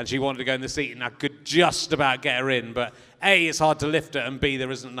 And she wanted to go in the seat, and I could just about get her in. But A, it's hard to lift her, and B,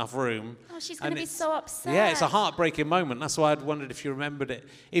 there isn't enough room. Oh, she's going to be so upset. Yeah, it's a heartbreaking moment. That's why I'd wondered if you remembered it.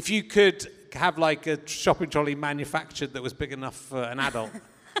 If you could have, like, a shopping trolley manufactured that was big enough for an adult,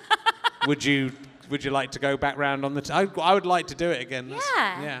 would you like to go back round on the... I would like to do it again.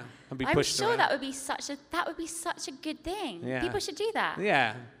 Yeah. And be I'm pushed sure around. that would be such a good thing. Yeah. People should do that.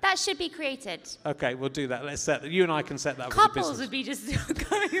 Yeah. That should be created. Okay, we'll do that. You and I can set that up. Couples would be just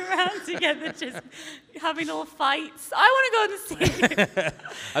going around together, just having all fights. I want to go on the seat.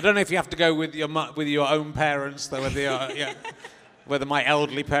 I don't know if you have to go with your own parents, though. Whether my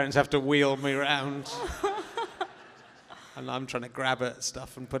elderly parents have to wheel me around, and I'm trying to grab at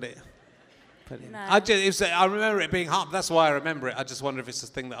stuff and put it. No. I remember it being hard. That's why I remember it. I just wonder if it's a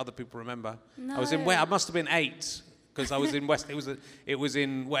thing that other people remember. No. I must have been 8 because I was in West. It was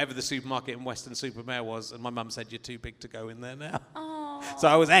in whatever the supermarket in Western Supermare was, and my mum said you're too big to go in there now. Aww. So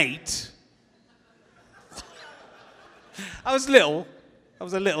I was 8. I was little. I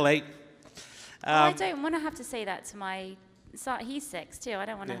was a little 8. I don't want to have to say that to my son. He's 6 too. I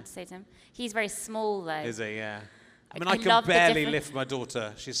don't want to have to say to him. He's very small though. Is he? Yeah. I mean, I can barely lift my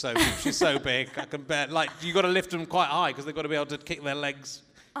daughter. She's so big. I can you got to lift them quite high because they've got to be able to kick their legs.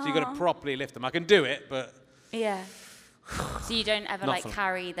 So you've got to properly lift them. I can do it, but... Yeah. So you don't ever,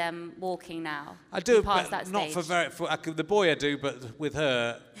 carry them walking now? I do, past but that not stage? the boy I do, but with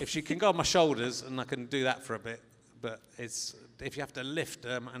her, if she can go on my shoulders, and I can do that for a bit, but if you have to lift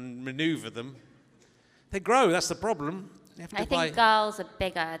them and manoeuvre them, they grow, that's the problem. I think girls are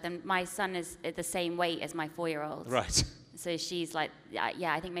bigger than my son is the same weight as my 4-year-old. Right. So she's like,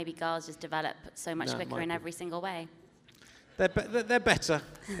 I think maybe girls just develop so much quicker in every single way. They're better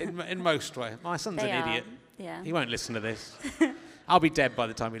in most way. My son's an idiot. Yeah. He won't listen to this. I'll be dead by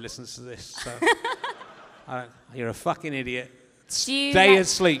the time he listens to this. So you're a fucking idiot. Stay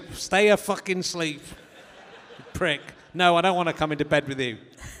asleep. Stay a fucking sleep. You prick. No, I don't want to come into bed with you.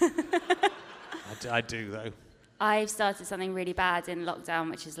 I do though. I've started something really bad in lockdown,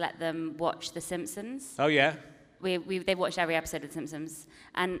 which is let them watch The Simpsons. Oh, yeah? They've watched every episode of The Simpsons,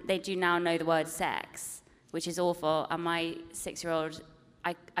 and they do now know the word sex, which is awful. And my 6-year-old,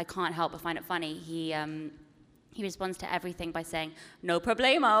 I can't help but find it funny. He responds to everything by saying, no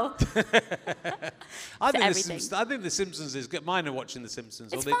problemo. I think The Simpsons is good. Mine are watching The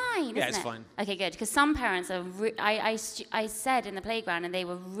Simpsons. It's fine, isn't it? Yeah, it's fine. Okay, good. Because some parents are... I said in the playground, and they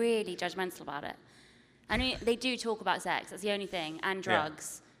were really judgmental about it. I mean, they do talk about sex. That's the only thing, and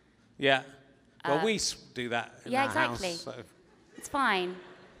drugs. Yeah. Well, we do that in our exactly. house. So. It's fine.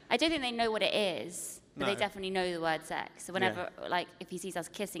 I don't think they know what it is, but they definitely know the word sex. So whenever, if he sees us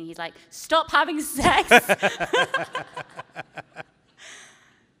kissing, he's like, "Stop having sex." I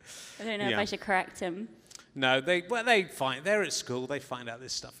don't know if I should correct him. No, they find they're at school. They find out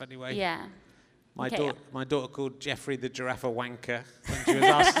this stuff anyway. Yeah. My daughter called Jeffrey the giraffe a wanker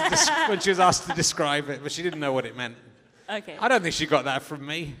when she was asked to describe it, but she didn't know what it meant. Okay. I don't think she got that from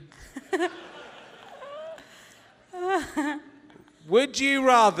me. Would you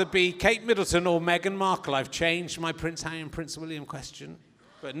rather be Kate Middleton or Meghan Markle? I've changed my Prince Harry and Prince William question,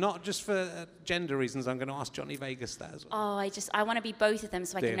 but not just for gender reasons. I'm going to ask Johnny Vegas that as well. Oh, I want to be both of them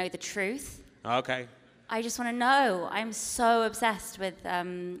so I can know the truth. Okay. I just want to know. I'm so obsessed with...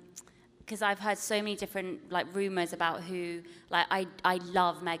 because I've heard so many different rumors about who I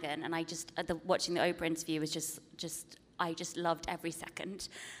love Meghan, and I just watching the Oprah interview was I just loved every second,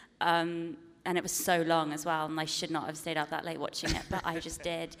 and it was so long as well, and I should not have stayed up that late watching it, but I just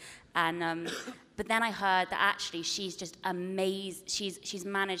did, and but then I heard that actually she's just amazing. She's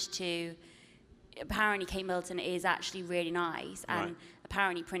managed to. Apparently, Kate Middleton is actually really nice, and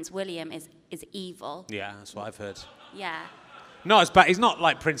apparently Prince William is evil. Yeah, that's what I've heard. Yeah. Not as bad. He's not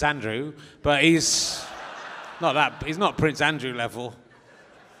like Prince Andrew, but he's not Prince Andrew level.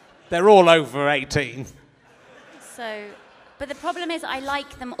 They're all over 18. So, but the problem is, I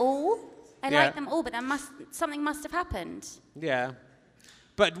like them all. I like them all, but something must have happened. Yeah.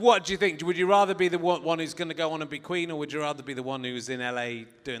 But what do you think? Would you rather be the one who's going to go on and be queen, or would you rather be the one who's in LA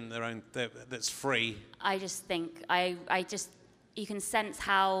doing their own, that's free? I just think, you can sense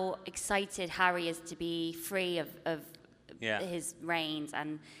how excited Harry is to be free of his reins,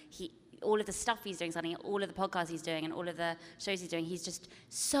 and all of the stuff he's doing, suddenly all of the podcasts he's doing and all of the shows he's doing, he's just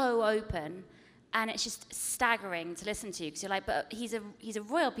so open, and it's just staggering to listen to, because you're like, but he's a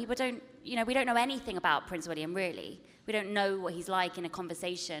royal. People don't, we don't know anything about Prince William, really. We don't know what he's like in a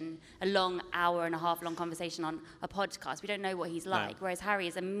conversation, a long hour and a half long conversation on a podcast. We don't know what he's like, whereas Harry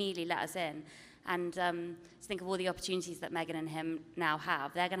has immediately let us in. And to think of all the opportunities that Meghan and him now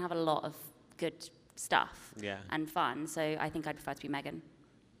have, they're going to have a lot of good stuff and fun. So I think I'd prefer to be Meghan.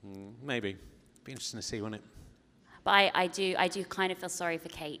 Maybe. Be interesting to see, wouldn't it? But I do kind of feel sorry for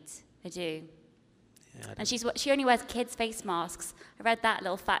Kate. I do. Yeah, and she only wears kids' face masks. I read that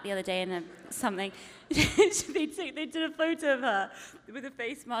little fact the other day in something. they did a photo of her with a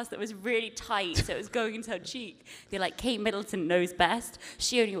face mask that was really tight, so it was going into her cheek. They're like, Kate Middleton knows best.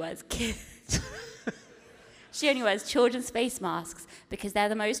 She only wears kids. She only wears children's face masks because they're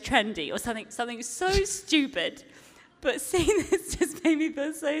the most trendy, or something so stupid. But seeing this just made me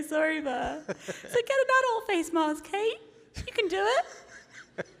feel so sorry for her. So get an adult face mask, Kate. You can do it.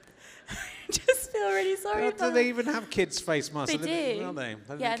 Just feel really sorry for her. Do they even have kids' face masks? They do. Don't they?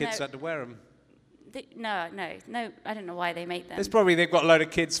 I think kids had to wear them. No, I don't know why they make them. It's probably they've got a load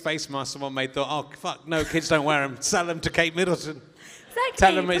of kids' face masks. Someone made thought, oh, fuck, no, kids don't wear them. Sell them to Kate Middleton. Exactly.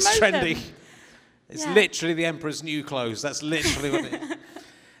 Tell them it's trendy. Them. It's literally the Emperor's new clothes. That's literally what it is.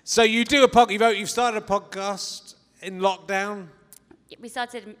 So you do a podcast. You've started a podcast in lockdown? We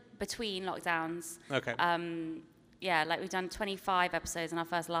started between lockdowns. Okay. We've done 25 episodes in our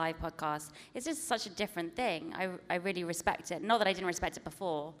first live podcast. It's just such a different thing. I really respect it. Not that I didn't respect it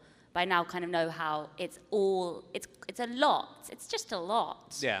before, but I now kind of know how it's a lot. It's just a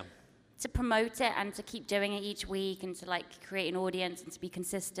lot. Yeah. To promote it and to keep doing it each week and to create an audience and to be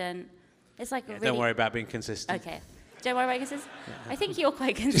consistent. It's like don't worry about being consistent. Okay. Don't worry about being consistent. Yeah. I think you're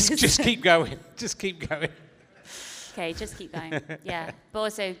quite consistent. Just keep going. Just keep going. Okay, just keep going. Yeah. But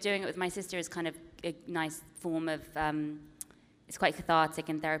also doing it with my sister is kind of a nice form of, it's quite cathartic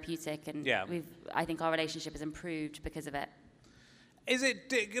and therapeutic, and I think our relationship has improved because of it. Is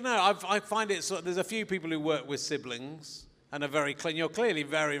it, I find it sort of, there's a few people who work with siblings and are very close. You're clearly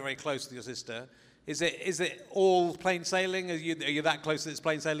very, very close to your sister. Is it all plain sailing? Are you that close that it's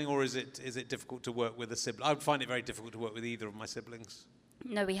plain sailing, or is it difficult to work with a sibling? I would find it very difficult to work with either of my siblings.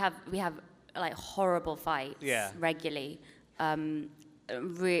 No, we have like horrible fights regularly.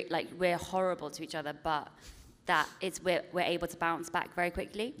 We're horrible to each other, but we're able to bounce back very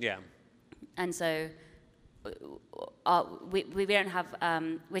quickly. Yeah. And so we don't have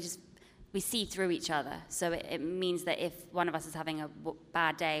we see through each other. So it means that if one of us is having a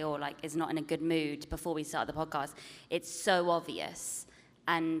bad day or is not in a good mood before we start the podcast, it's so obvious,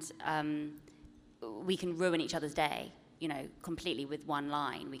 and we can ruin each other's day. Completely with one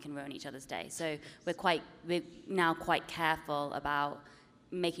line, we can ruin each other's day. So we're now quite careful about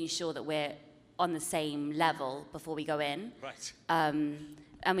making sure that we're on the same level before we go in. Right.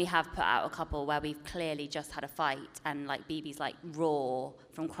 And we have put out a couple where we've clearly just had a fight, and BB's raw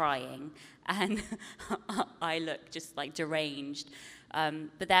from crying, and I look just deranged.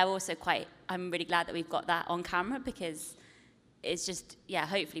 But they're also I'm really glad that we've got that on camera, because it's just,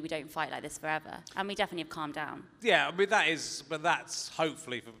 hopefully we don't fight like this forever. And we definitely have calmed down. Yeah, I mean, that's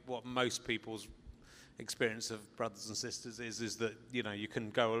hopefully for what most people's experience of brothers and sisters is that, you can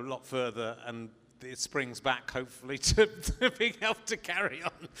go a lot further, and it springs back, hopefully, to being able to carry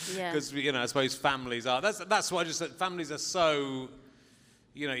on. Yeah. Because, I suppose families are, that's what I just said, families are so,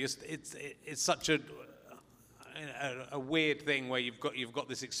 it's such a weird thing where you've got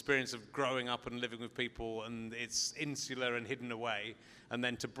this experience of growing up and living with people, and it's insular and hidden away, and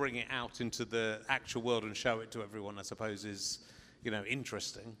then to bring it out into the actual world and show it to everyone, I suppose, is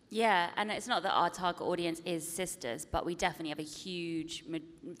interesting. Yeah, and it's not that our target audience is sisters, but we definitely have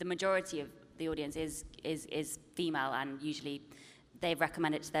the majority of the audience is female, and usually they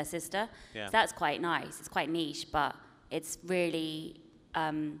recommend it to their sister. Yeah. So that's quite nice. It's quite niche, but it's really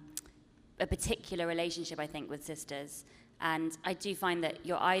a particular relationship, I think, with sisters. And I do find that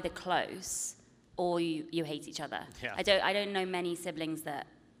you're either close or you hate each other. Yeah. I don't know many siblings that,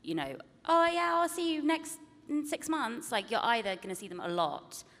 oh yeah, I'll see you in 6 months. You're either going to see them a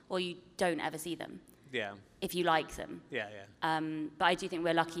lot, or you don't ever see them. Yeah. If you like them. Yeah, yeah. But I do think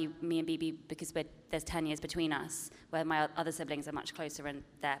we're lucky, me and BB, because there's 10 years between us, where my other siblings are much closer and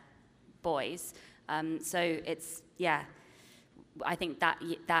they're boys. So it's, I think that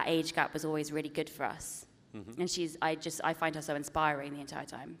age gap was always really good for us. And I find her so inspiring the entire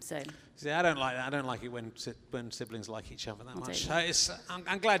time. So. See, I don't like that. I don't like it when siblings like each other that much.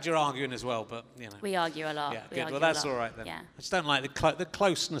 I'm glad you're arguing as well, but you know. We argue a lot. Yeah, good. Well, that's all right then. Yeah. I just don't like the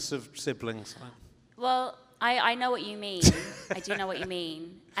closeness of siblings. Well, I know what you mean. I do know what you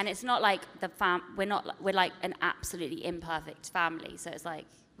mean, and it's not like we're like an absolutely imperfect family. So it's like,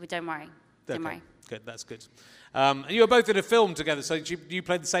 don't worry. Don't worry. Good, that's good. And you were both in a film together, so you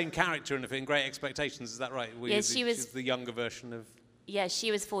played the same character in a film, Great Expectations, is that right? She was the younger version of... Yeah,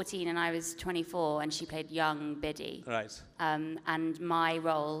 she was 14 and I was 24, and she played young Biddy. Right. And my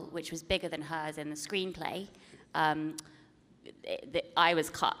role, which was bigger than hers in the screenplay, I was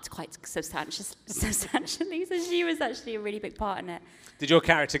cut quite substantially, so she was actually a really big part in it. Did your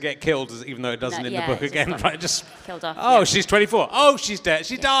character get killed, even though it doesn't in the book again? Right, just killed off. Oh, yeah. She's 24. Oh, she's dead.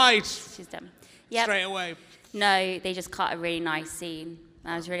 She died. She's done. Yep. Straight away. No, they just cut a really nice scene.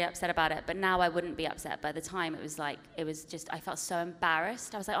 I was really upset about it, but now I wouldn't be upset. But at the time, I felt so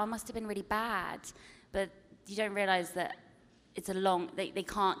embarrassed. I was like, oh, it must have been really bad. But you don't realize that it's they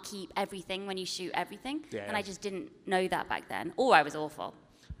can't keep everything when you shoot everything. Yeah. And I just didn't know that back then. Or I was awful.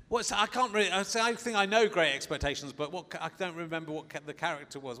 I can't really, I think I know Great Expectations, but I don't remember what the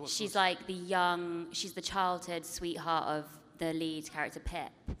character was. She's the childhood sweetheart of the lead character, Pip.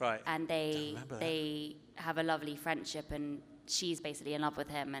 Right. And they have a lovely friendship, and she's basically in love with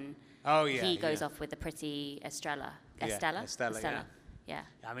him, and he goes off with the pretty Estella. Yeah.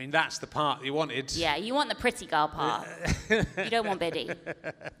 I mean, that's the part you wanted. Yeah, you want the pretty girl part. You don't want Biddy.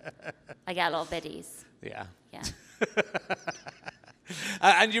 I get a lot of biddies. Yeah. Yeah.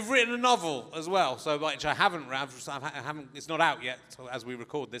 And you've written a novel as well, so which I haven't. It's not out yet as we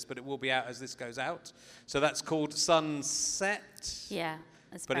record this, but it will be out as this goes out. So that's called Sunset. Yeah,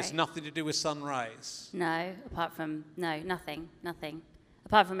 that's But great. it's nothing to do with sunrise. No, nothing.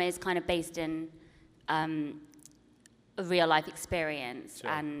 Apart from it's kind of based in a real life experience,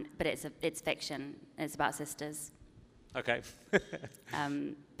 Sure. but it's fiction. It's about sisters. Okay.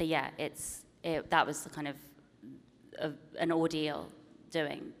 But yeah, that was the kind of an ordeal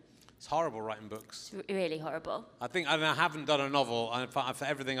doing. It's horrible writing books. It's really horrible. I haven't done a novel. For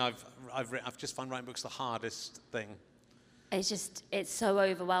everything I've written, I've just found writing books the hardest thing. It's so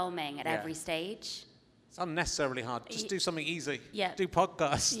overwhelming at every stage. It's unnecessarily hard. Just do something easy. Yeah. Do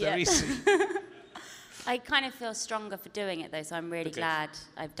podcasts. Yeah. They're easy. I kind of feel stronger for doing it though, so I'm really glad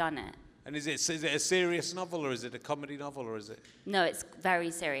I've done it. And is it a serious novel, or is it a comedy novel, or is it? No, it's very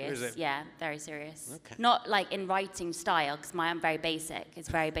serious. Is it? Yeah, very serious. Okay. Not like in writing style, because I'm very basic. It's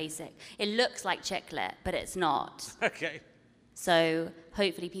very basic. It looks like chick lit, but it's not. Okay. So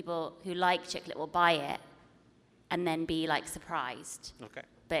hopefully people who like chick lit will buy it and then be like surprised. Okay.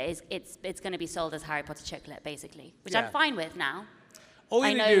 But it's going to be sold as Harry Potter chick lit, basically, which I'm fine with now. All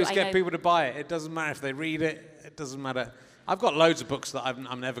you need to do is get people to buy it. It doesn't matter if they read it. It doesn't matter. I've got loads of books that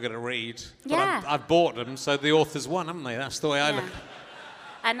I'm never going to read. But I've bought them, so the author's won, haven't they? That's the way I look.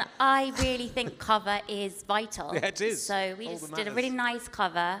 And I really think cover is vital. Yeah, it is. So we just did a really nice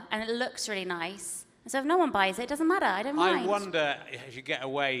cover, and it looks really nice. So if no one buys it, it doesn't matter. I don't mind. I wonder if you get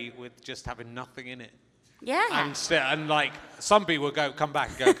away with just having nothing in it. Yeah. And like some people will come back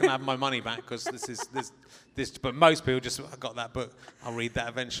and go, "Can I have my money back?" Because this. But most people just, I got that book. I'll read that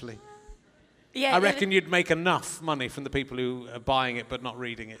eventually. Yeah. I reckon you'd make enough money from the people who are buying it but not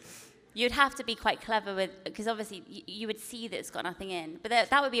reading it. You'd have to be quite clever because obviously you would see that it's got nothing in. But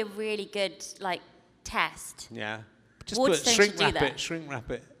that would be a really good test. Yeah. Just shrink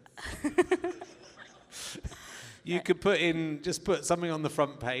wrap it. You could put something on the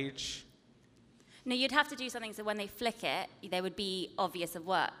front page. No, you'd have to do something so when they flick it, there would be obvious of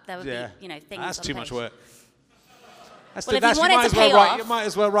work. There would be, things. That's on too the much page. work. You might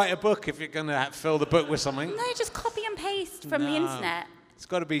as well write a book if you're going to fill the book with something. No, just copy and paste from the internet. It's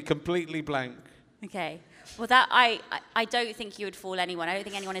got to be completely blank. Okay. Well, that I don't think you would fool anyone. I don't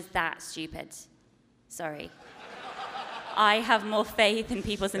think anyone is that stupid. Sorry. I have more faith in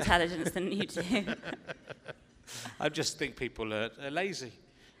people's intelligence than you do. I just think people are lazy.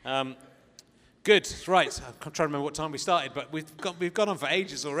 Good. Right. I'm trying to remember what time we started, but we've gone on for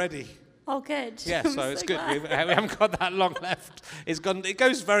ages already. Oh, good. Yeah, so it's good. We haven't got that long left. It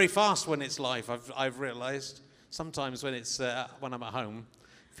goes very fast when it's live. I've realised. Sometimes when I'm at home,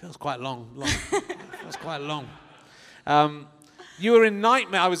 it feels quite long. It feels quite long. You were in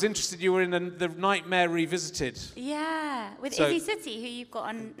Nightmare. I was interested. You were in the Nightmare Revisited. Yeah, with Izzy City, who you've got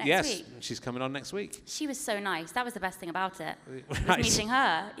on next week. Yes, she's coming on next week. She was so nice. That was the best thing about it. Right. Was meeting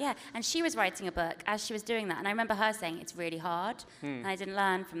her. Yeah, and she was writing a book as she was doing that, and I remember her saying it's really hard, and I didn't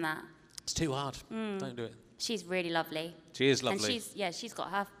learn from that. It's too hard. Don't do it. She's really lovely. She is lovely. And she's got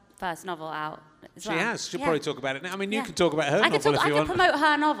her first novel out as She well. has. She'll Yeah. probably talk about it now. I mean, you Yeah. can talk about her I novel could if you I want. could promote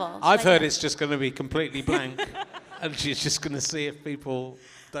her novel. I've heard it's just going to be completely blank, and she's just going to see if people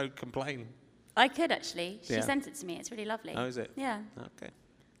don't complain. I could actually. She Yeah. sent it to me. It's really lovely. Oh, is it? Yeah. Okay.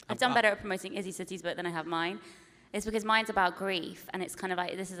 I've done better at promoting Izzy City's book than I have mine. It's because mine's about grief, and it's kind of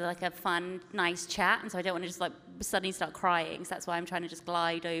like, this is like a fun, nice chat, and so I don't want to just like suddenly start crying, so that's why I'm trying to just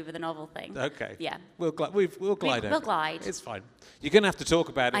glide over the novel thing. Okay. Yeah. We'll glide over. We'll glide. It's fine. You're going to have to talk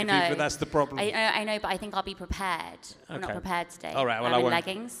about it, I know. but that's the problem. I know, but I think I'll be prepared. I'm not Okay. prepared today. All right, well, I'm I in won't.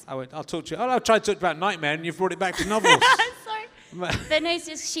 leggings. I'll talk to you. I'll try to talk about Nightmare, and you've brought it back to novels. Sorry. But no, it's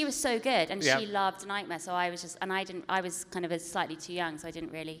just, she was so good, and Yeah. she loved Nightmare, so I was just, and I was kind of slightly too young, so I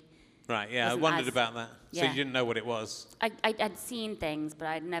didn't really. Right, yeah, I Wasn't wondered as- about that. So yeah. you didn't know what it was. I'd seen things, but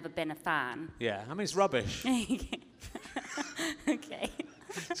I'd never been a fan. Yeah, I mean, it's rubbish. Okay.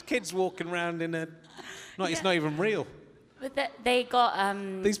 It's kids walking around in a... It's not even real. But they got...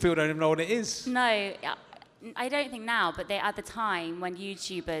 These people don't even know what it is. No, I don't think now, but at the time when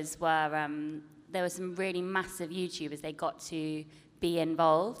YouTubers were... there were some really massive YouTubers, they got to be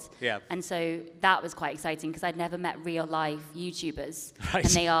involved. Yeah. And so that was quite exciting because I'd never met real life YouTubers. Right.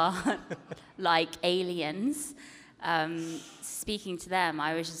 And they are like aliens. Speaking to them,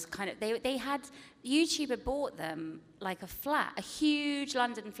 I was just kind of... They had... YouTuber bought them like a flat, a huge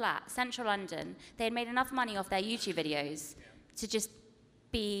London flat, central London. They had made enough money off their YouTube videos to just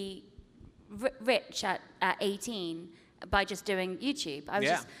be rich at 18 by just doing YouTube. I was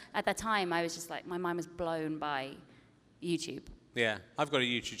just, at that time, I was just like, my mind was blown by YouTube. Yeah, I've got a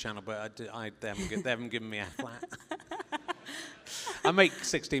YouTube channel, but they haven't given me a flat. I make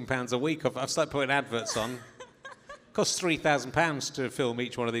 £16 a week. I've started putting adverts on. It costs £3,000 to film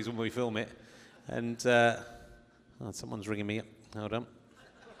each one of these when we film it. And someone's ringing me up. Hold on.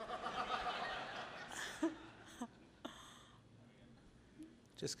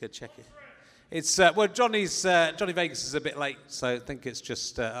 Just go check it. It's Johnny Vegas is a bit late, so I think it's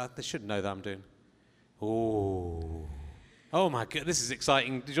just they should know that I'm doing. Oh my God, this is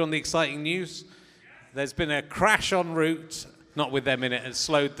exciting. Did you want the exciting news? There's been a crash en route, not with them in it, and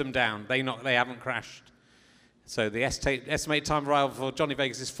slowed them down. They haven't crashed. So the estimated time of arrival for Johnny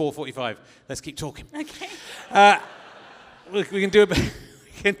Vegas is 4:45. Let's keep talking. Okay. We can do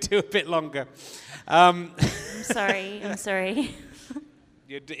a bit longer. I'm sorry.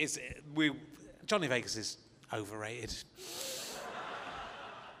 Johnny Vegas is overrated.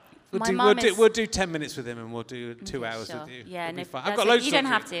 We'll do 10 minutes with him, and we'll do 2 hours sure. with you. Yeah, no, I've got loads. You don't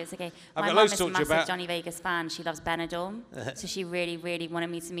have to. It's okay. I've My got mum loads is to a talk to you massive about. Johnny Vegas fan. She loves Benidorm, so she really, really wanted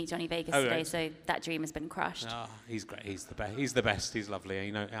me to meet Johnny Vegas today. Right. So that dream has been crushed. Oh, he's great. He's the best. He's the best. He's lovely.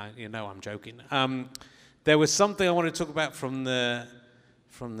 You know, I'm joking. There was something I wanted to talk about from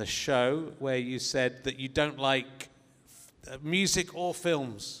the show where you said that you don't like music or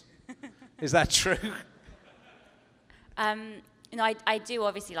films. Is that true? No, I do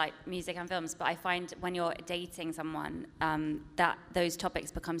obviously like music and films, but I find when you're dating someone that those topics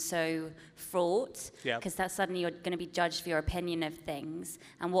become so fraught because that suddenly you're going to be judged for your opinion of things.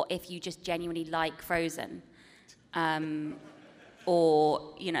 And what if you just genuinely like Frozen, or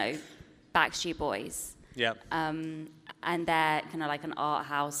Backstreet Boys? Yeah. And they're kind of like an art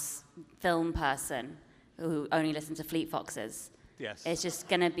house film person who only listen to Fleet Foxes. Yes. It's just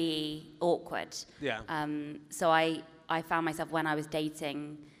going to be awkward. Yeah. So I found myself when I was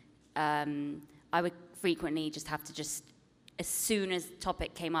dating, I would frequently just have to as soon as the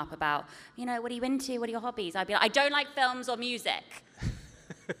topic came up about, what are you into? What are your hobbies? I'd be like, I don't like films or music.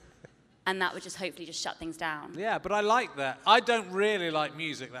 And that would just hopefully just shut things down. Yeah, but I like that. I don't really like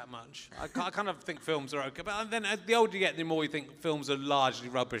music that much. I kind of think films are okay. But then the older you get, the more you think films are largely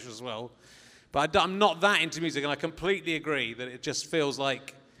rubbish as well. But I'm not that into music, and I completely agree that it just feels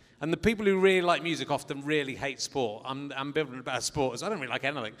like... And the people who really like music often really hate sport. I'm ambivalent about sports. I don't really like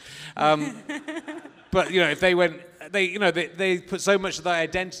anything. But, if they went... They put so much of their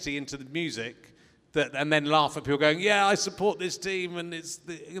identity into the music... and then laugh at people going, yeah, I support this team, and it's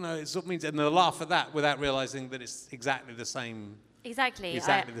what means, and they'll laugh at that without realizing that it's exactly the same. Exactly.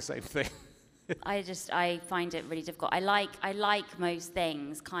 Exactly the same thing. I find it really difficult. I like most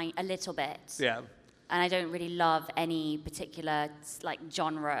things a little bit. Yeah. And I don't really love any particular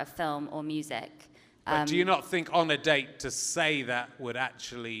genre of film or music. But do you not think on a date to say that would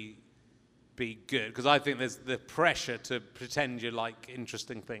actually be good? Because I think there's the pressure to pretend you like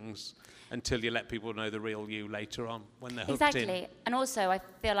interesting things until you let people know the real you later on when they're hooked in. Exactly. And also, I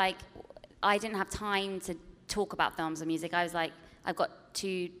feel like I didn't have time to talk about films and music. I was like, I've got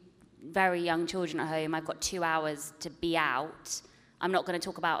 2 very young children at home. I've got 2 hours to be out. I'm not going to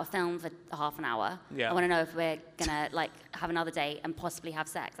talk about a film for half an hour. Yeah. I want to know if we're going to like have another date and possibly have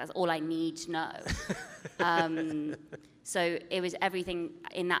sex. That's all I need to know. So it was everything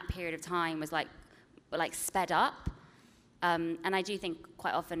in that period of time was like sped up. And I do think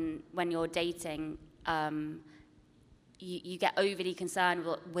quite often when you're dating, you get overly concerned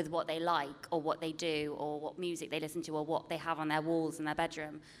with what they like or what they do or what music they listen to or what they have on their walls in their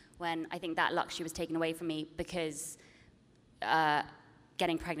bedroom, when I think that luxury was taken away from me because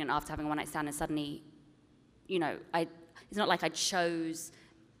getting pregnant after having a one-night stand and suddenly, you know, it's not like I chose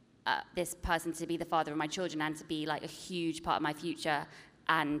this person to be the father of my children and to be like a huge part of my future,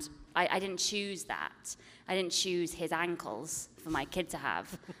 and I didn't choose that. I didn't choose his ankles for my kid to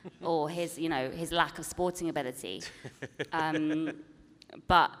have, or his, you know, his lack of sporting ability.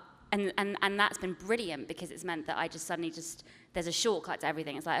 But that's been brilliant because it's meant that I just suddenly there's a shortcut to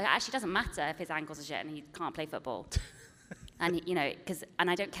everything. It's like it actually doesn't matter if his ankles are shit and he can't play football. And you know,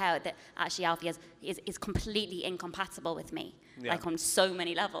 and I don't care that actually Alfie is completely incompatible with me, like on so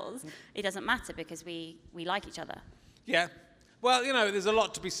many levels. It doesn't matter because we like each other. Yeah. Well, you know, there's a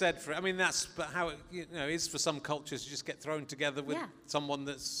lot to be said for it. I mean, that's how it, you know, is for some cultures. You just get thrown together with someone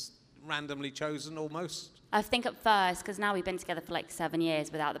that's randomly chosen, almost. I think at first, because now we've been together for like 7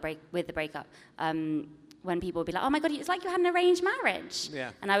 years with the breakup. When people would be like, "Oh my God, it's like you had an arranged marriage,"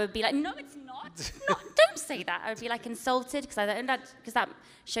 and I would be like, "No, it's not. Don't say that." I would be like insulted because that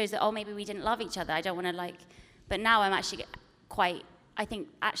shows that maybe we didn't love each other. I don't want to like, but now I'm actually quite. I think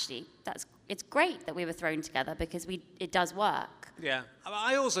actually it's great that we were thrown together because it does work. Yeah,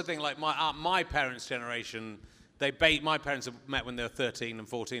 I also think like my parents' generation, my parents have met when they were 13 and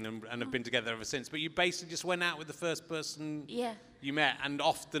 14 and have been together ever since. But you basically just went out with the first person you met and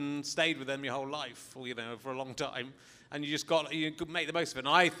often stayed with them your whole life, or you know, for a long time, and you could make the most of it. And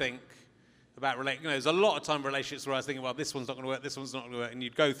I think about there's a lot of time relationships where I was thinking, well, this one's not going to work, this one's not going to work, and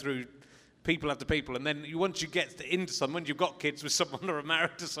you'd go through people after people, and then once you get into someone, you've got kids with someone or are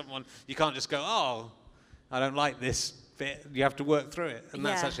married to someone, you can't just go, oh, I don't like this bit. You have to work through it, and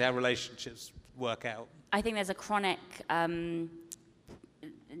that's actually how relationships work out. I think there's a chronic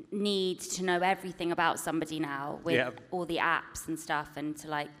need to know everything about somebody now with all the apps and stuff, and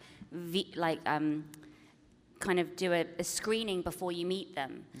to kind of do a screening before you meet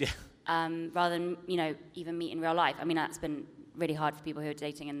them. Rather than, you know, even meet in real life. I mean, that's been really hard for people who are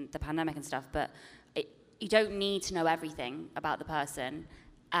dating in the pandemic and stuff, but you don't need to know everything about the person,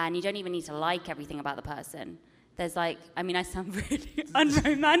 and you don't even need to like everything about the person. There's like, I mean, I sound really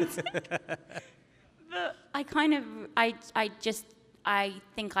unromantic, but I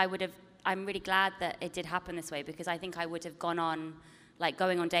think I would have, I'm really glad that it did happen this way, because I think I would have gone on, like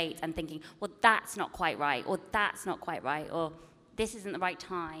going on dates and thinking, well, that's not quite right, or that's not quite right, or this isn't the right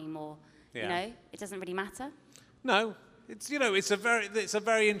time, or, you know, it doesn't really matter. No. It's, you know, it's a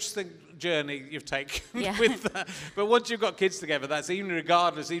very interesting journey you've taken with that. But once you've got kids together, that's even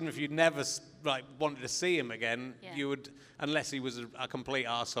if you never like wanted to see him again, you would, unless he was a complete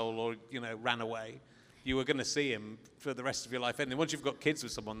arsehole or, you know, ran away, you were going to see him for the rest of your life. And once you've got kids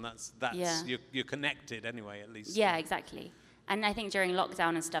with someone, that's you're connected anyway, at least. Yeah, exactly. And I think during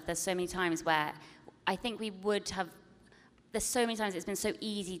lockdown and stuff, there's so many times where I think we would have. There's so many times it's been so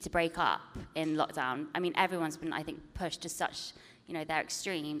easy to break up in lockdown. I mean, everyone's been, I think, pushed to such, you know, their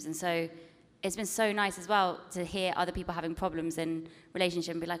extremes. And so it's been so nice as well to hear other people having problems in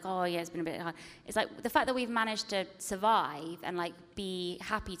relationship and be like, oh, yeah, it's been a bit hard. It's like the fact that we've managed to survive and, like, be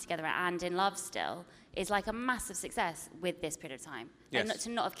happy together and in love still is, like, a massive success with this period of time. Yes. And to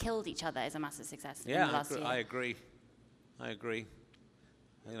not have killed each other is a massive success in the last year. I agree.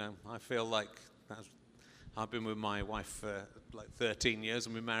 You know, I feel like I've been with my wife for like 13 years,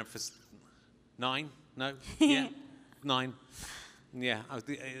 and we've been married for 9. No, 9. Yeah,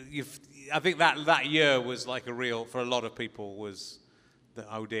 I think that year was like a real, for a lot of people, was that,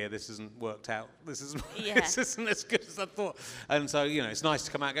 oh dear, this hasn't worked out. This isn't as good as I thought. And so, you know, it's nice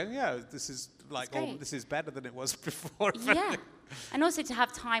to come out going, yeah, this is like, this is better than it was before. Yeah, and also to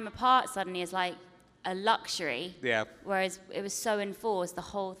have time apart suddenly is like a luxury. Yeah. Whereas it was so enforced, the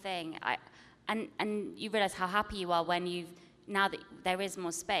whole thing. And you realise how happy you are when now that there is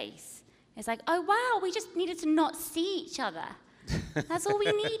more space. It's like, oh wow, we just needed to not see each other. That's all we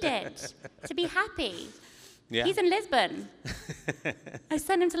needed to be happy. Yeah. He's in Lisbon. I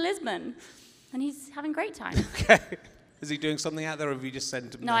sent him to Lisbon, and he's having a great time. Okay. Is he doing something out there, or have you just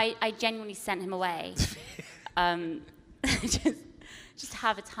sent him? No, I genuinely sent him away. Just to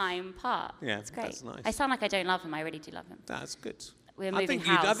have a time apart. Yeah, it's great. That's nice. I sound like I don't love him. I really do love him. That's good. We're moving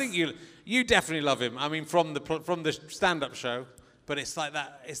house. I think you definitely love him. I mean, from the stand-up show, but it's like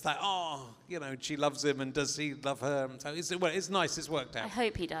that. It's like, oh, you know, she loves him, and does he love her? And so it's nice. It's worked out. I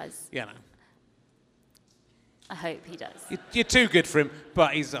hope he does. You know. I hope he does. You're too good for him,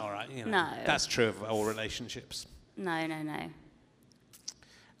 but he's all right. You know. No. That's true of all relationships. No.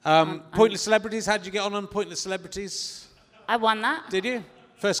 Pointless Celebrities. How'd you get on Pointless Celebrities? I won that. Did you?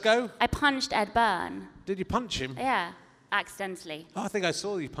 First go? I punched Ed Byrne. Did you punch him? Yeah, accidentally. Oh, I think I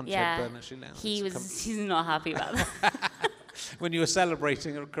saw you punch Ed Byrne actually now. He's not happy about that. When you were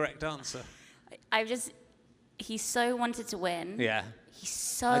celebrating a correct answer. He so wanted to win. Yeah.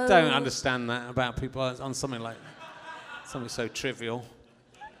 I don't understand that about people on something something so trivial.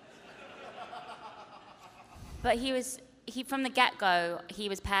 But from the get-go, he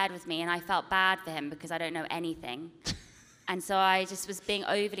was paired with me, and I felt bad for him because I don't know anything. And so I just was being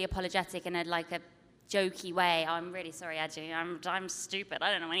overly apologetic in a jokey way. Oh, I'm really sorry, Adji. I'm stupid.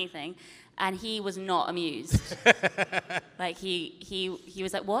 I don't know anything. And he was not amused. He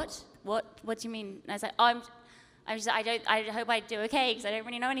was like, what? What do you mean? And I was like, oh, I hope I do okay because I don't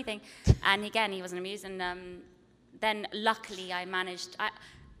really know anything. And again, he wasn't amused. And then luckily I managed.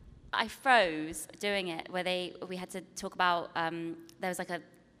 I froze doing it where we had to talk about. There was a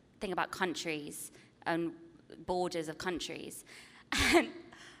thing about countries and borders of countries, and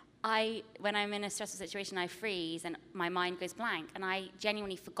when I'm in a stressful situation, I freeze and my mind goes blank, and I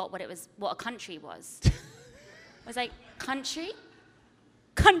genuinely forgot what a country was. I was like, country.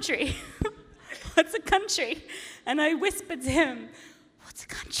 What's a country? And I whispered to him, what's a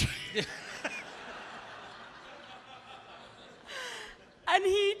country? And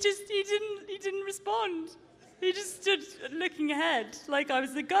he didn't respond. He just stood looking ahead like I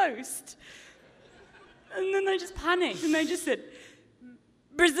was a ghost. And then I just panicked and I just said,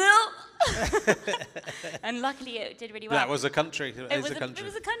 Brazil? And luckily it did really well. That was a country. It was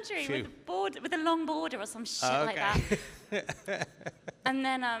a country with a long border or some shit like that. And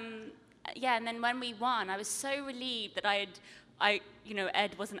then, and then when we won, I was so relieved that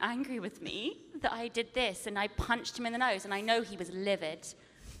Ed wasn't angry with me, that I did this and I punched him in the nose, and I know he was livid.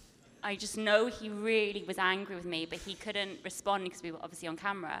 I just know he really was angry with me, but he couldn't respond because we were obviously on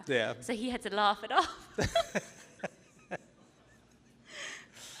camera. Yeah. So he had to laugh it off.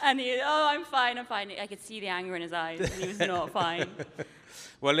 And I'm fine. I could see the anger in his eyes, and he was not fine.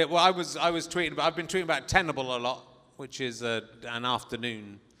 Well, I was tweeting, but I've been tweeting about Tenable a lot, which is an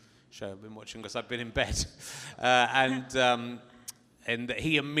afternoon show I've been watching because I've been in bed, and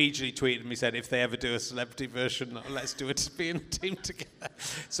he immediately tweeted me, said, if they ever do a celebrity version, let's do it to be in a team together.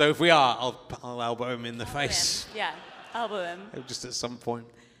 So if we are, I'll elbow him in the face. Yeah, elbow him. Just at some point.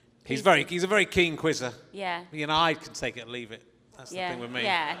 He's a very keen quizzer. Yeah. You know, I can take it or leave it. That's the thing with me.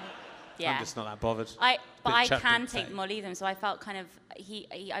 Yeah. I'm just not that bothered. But I can take them or leave them, so I felt kind of, he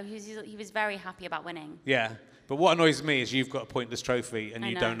was very happy about winning. Yeah. But what annoys me is you've got a pointless trophy and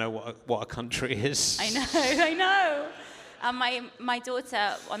you don't know what a country is. I know. My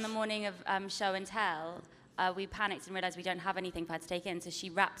daughter, on the morning of show and tell, we panicked and realised we don't have anything for her to take in, so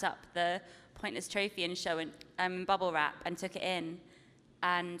she wrapped up the pointless trophy in show and bubble wrap and took it in.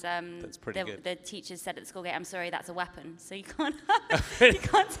 And that's pretty good. The teachers said at the school gate, I'm sorry, that's a weapon, so you can't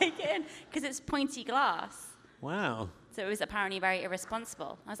take it in because it's pointy glass. Wow. So it was apparently very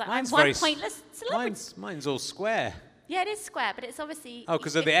irresponsible. I was like, mine's I'm one pointless celebrity. Mine's all square. Yeah, it is square, but it's obviously... Oh,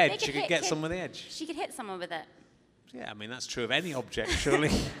 because of the edge. You could get someone with the edge. She could hit someone with it. Yeah, I mean, that's true of any object, surely.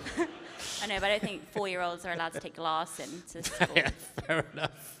 I know, but I don't think 4-year-olds are allowed to take glass into school. Yeah, fair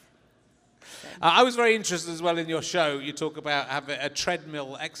enough. So. I was very interested as well in your show. You talk about having a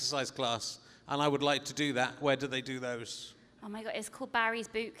treadmill exercise class, and I would like to do that. Where do they do those? Oh my God, it's called Barry's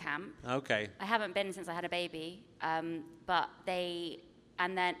Boot Camp. Okay. I haven't been since I had a baby, but they've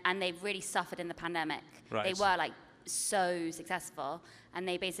really suffered in the pandemic. Right. They were so successful, and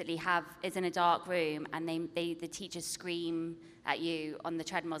they basically it's in a dark room, and the teachers scream at you on the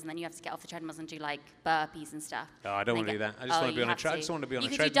treadmills, and then you have to get off the treadmills and do burpees and stuff. Oh, I don't want to do that. I just want to be on a treadmill. I just want to be on a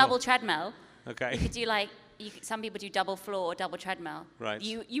treadmill. You could do double treadmill. Okay. You could do some people do double floor or double treadmill. Right.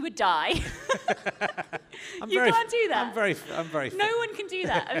 You would die. You can't do that. I'm very fit. No one can do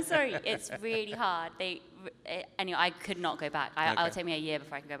that. I'm sorry. It's really hard. Anyway, I could not go back. It'll take me a year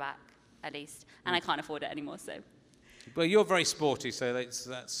before I can go back, at least. And I can't afford it anymore, so. Well, you're very sporty, so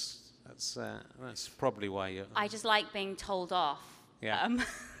that's probably why you're... I just like being told off. Yeah.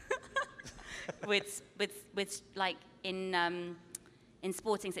 With in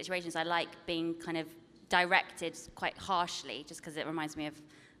sporting situations, I like being kind of directed quite harshly, just because it reminds me of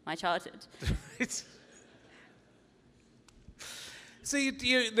my childhood. So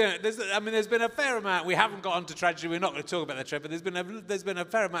there's been a fair amount. We haven't got onto tragedy. We're not going to talk about the trip, but there's been a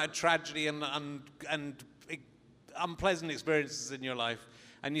fair amount of tragedy and unpleasant experiences in your life,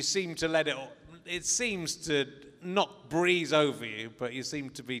 and you seem to let it seems to not breeze over you, but you seem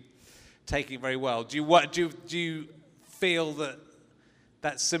to be taking it very well. Do you feel that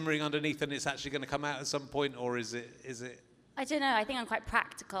that's simmering underneath and it's actually going to come out at some point, or is it? I don't know. I think I'm quite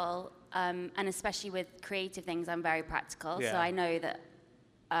practical, and especially with creative things, I'm very practical. Yeah. So I know that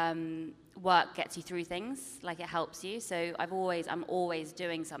work gets you through things, like it helps you. So I'm always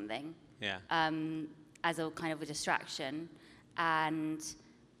doing something. Yeah. As a kind of a distraction, and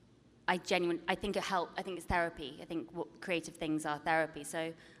I think it helps. I think it's therapy. I think creative things are therapy.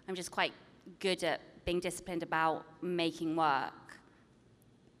 So I'm just quite good at being disciplined about making work.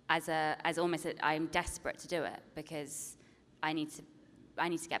 I'm desperate to do it because I need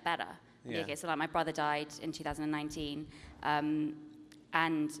to get better. Yeah. Okay, so like my brother died in 2019,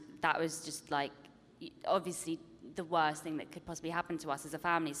 and that was just like obviously the worst thing that could possibly happen to us as a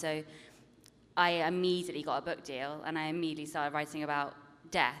family. So I immediately got a book deal, and I immediately started writing about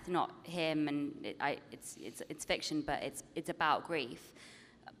death, not him, and it's fiction, but it's about grief.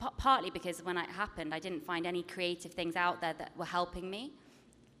 Partly because when it happened, I didn't find any creative things out there that were helping me.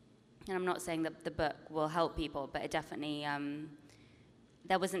 And I'm not saying that the book will help people, but it definitely,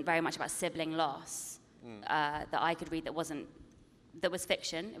 there wasn't very much about sibling loss that I could read that was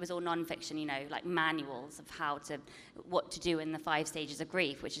fiction. It was all non-fiction, you know, like manuals of what to do in the 5 stages of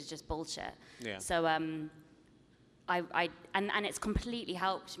grief, which is just bullshit. Yeah. So and it's completely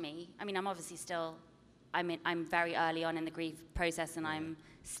helped me. I mean, I'm obviously still, I'm very early on in the grief process, and I'm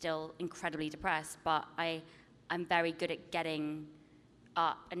still incredibly depressed, but I'm very good at getting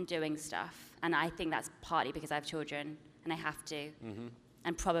up and doing stuff, and I think that's partly because I have children and I have to,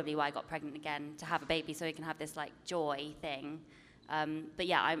 and probably why I got pregnant again, to have a baby so we can have this like joy thing. But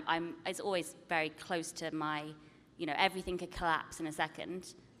yeah, it's always very close to my, you know, everything could collapse in a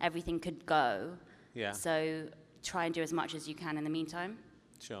second, everything could go. Yeah. So try and do as much as you can in the meantime.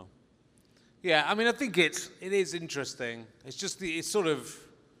 Sure. Yeah, I mean, I think it is interesting. It's just it's sort of.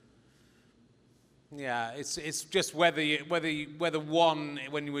 Yeah, it's just whether one,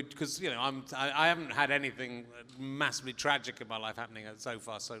 when you would, because, you know, I haven't had anything massively tragic in my life happening so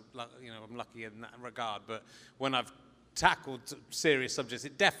far, so, you know, I'm lucky in that regard. But when I've tackled serious subjects,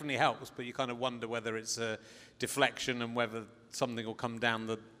 it definitely helps. But you kind of wonder whether it's a deflection and whether something will come down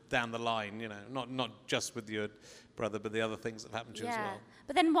the line. You know, not just with your brother, but the other things that happened to you as well.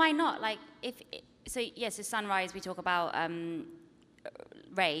 But then why not? Like so Sunrise, we talk about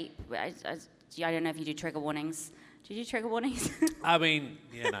rape. I don't know if you do trigger warnings. Do you do trigger warnings? I mean,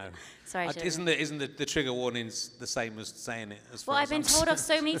 you know. Sorry. Isn't the trigger warnings the same as saying it? As well, far I've been told off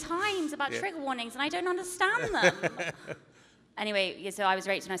so many times about trigger warnings, and I don't understand them. Anyway, so I was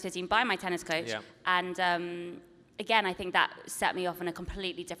raped when I was 15 by my tennis coach. Yeah. And again, I think that set me off on a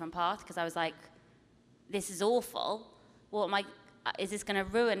completely different path, because I was like, this is awful. Is this going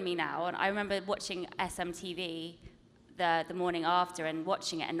to ruin me now? And I remember watching SMTV the morning after and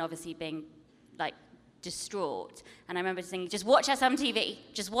watching it, and obviously being like distraught. And I remember thinking, just watch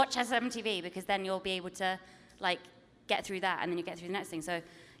SMTV, because then you'll be able to like get through that, and then you get through the next thing. So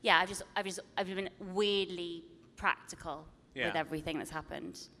yeah, I've been weirdly practical with everything that's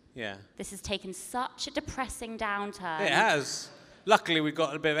happened. Yeah. This has taken such a depressing downturn. It has. Luckily, we've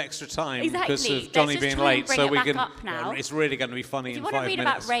got a bit of extra time because Exactly. of Johnny being late, so we can. Up now. It's really going to be funny in 5 minutes. If you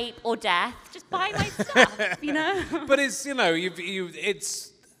want to read about rape or death, just buy my stuff. You know. But it's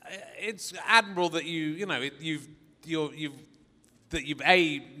it's admirable that you've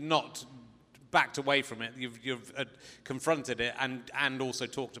not backed away from it. You've confronted it and also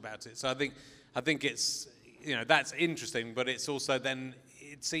talked about it. So I think it's, you know, that's interesting. But it's also then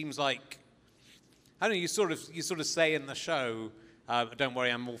it seems like, I don't know, you sort of say in the show, don't worry,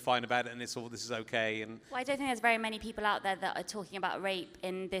 I'm all fine about it, and this is okay. And well, I don't think there's very many people out there that are talking about rape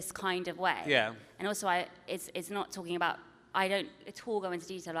in this kind of way. Yeah. And also, it's not talking about. I don't at all go into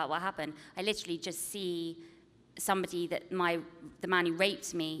detail about what happened. I literally just see somebody that the man who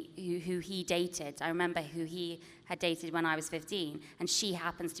raped me, who he dated. I remember who he had dated when I was 15, and she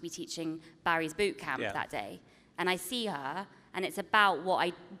happens to be teaching Barry's boot camp that day. And I see her, and it's about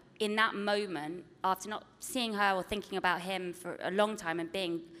what in that moment, after not seeing her or thinking about him for a long time and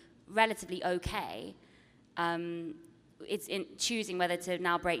being relatively okay, it's in choosing whether to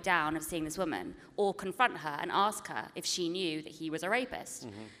now break down of seeing this woman or confront her and ask her if she knew that he was a rapist.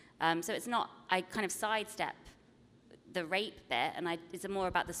 Mm-hmm. So it's not, I kind of sidestep the rape bit, and it's more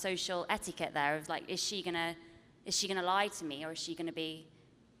about the social etiquette there of like, is she gonna lie to me, or is she gonna be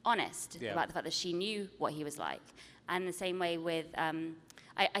honest about the fact that she knew what he was like? And the same way with,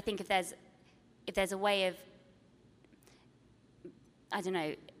 I think if there's a way of, I don't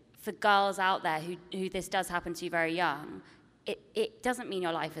know, for girls out there who this does happen to very young, it doesn't mean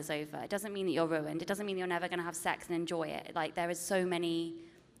your life is over. It doesn't mean that you're ruined. It doesn't mean you're never going to have sex and enjoy it. Like, there is so many,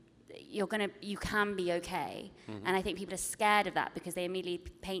 you can be okay. Mm-hmm. And I think people are scared of that because they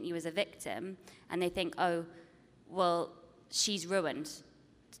immediately paint you as a victim, and they think, oh, well, she's ruined.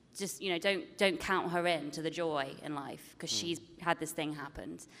 Just, don't count her in to the joy in life because she's had this thing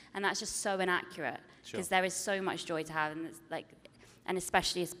happened. And that's just so inaccurate, because there is so much joy to have, and it's like, and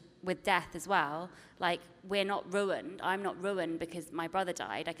especially with death as well, like, we're not ruined. I'm not ruined because my brother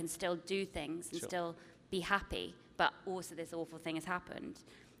died. I can still do things and still be happy, but also this awful thing has happened.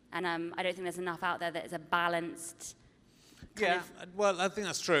 And I don't think there's enough out there that is a balanced kind of. Well, I think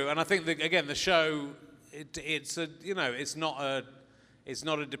that's true. And I think that, again, the show, it's not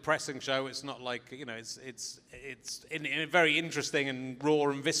a depressing show. It's not like, it's in a very interesting and raw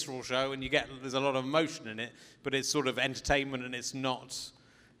and visceral show, and there's a lot of emotion in it, but it's sort of entertainment, and it's not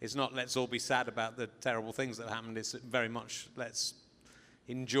let's all be sad about the terrible things that happened. It's very much let's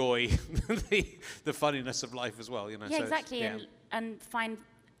enjoy the funniness of life as well, Yeah, so exactly, and find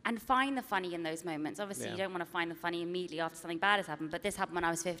the funny in those moments. Obviously, you don't want to find the funny immediately after something bad has happened, but this happened when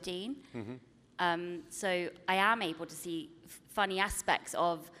I was 15. Mm-hmm. So I am able to see funny aspects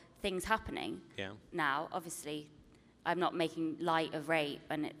of things happening now. Obviously, I'm not making light of rape,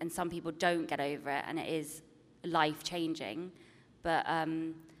 and some people don't get over it, and it is life-changing. But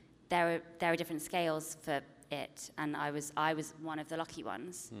there are different scales for it, and I was one of the lucky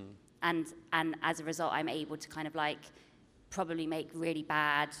ones. And as a result, I'm able to kind of like probably make really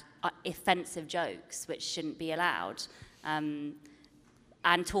bad, offensive jokes, which shouldn't be allowed.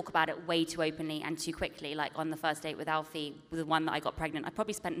 And talk about it way too openly and too quickly. Like on the first date with Alfie, the one that I got pregnant, I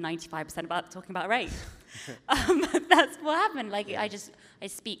probably spent 95% talking about rape. That's what happened. Like I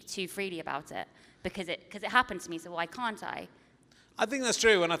speak too freely about it because it happened to me. So why can't I? I think that's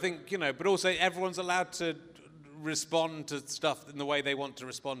true, and I think but also everyone's allowed to respond to stuff in the way they want to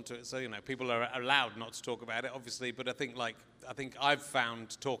respond to it. So people are allowed not to talk about it, obviously. But I think I've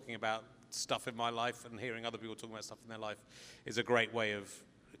found talking about stuff in my life and hearing other people talking about stuff in their life is a great way of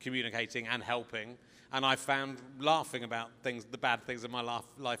communicating and helping. And I've found laughing about things, the bad things in my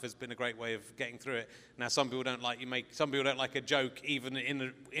life, has been a great way of getting through it. Now, some people don't like some people don't like a joke even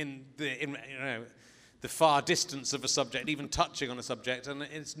in the far distance of a subject, even touching on a subject, and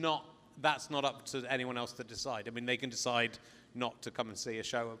that's not up to anyone else to decide. I mean, they can decide not to come and see a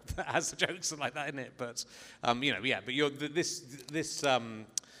show that has jokes like that in it, but but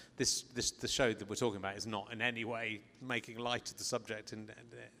the show that we're talking about is not in any way making light of the subject.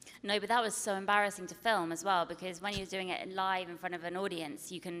 No, but that was so embarrassing to film as well, because when you're doing it live in front of an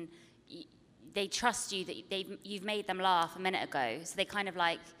audience, they trust you that you've made them laugh a minute ago, so they kind of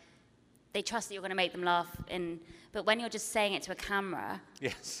like, they trust that you're going to make them laugh. But when you're just saying it to a camera,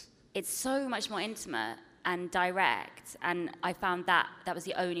 it's so much more intimate and direct. And I found that was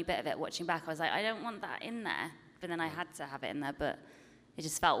the only bit of it. Watching back, I was like, I don't want that in there. But then I had to have it in there. But it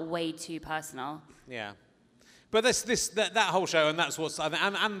just felt way too personal. Yeah. But that whole show, and that's what's and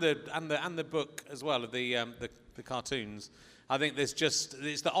the book as well of the cartoons. I think it's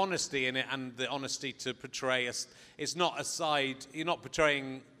the honesty in it, and the honesty to portray us. It's not a side. You're not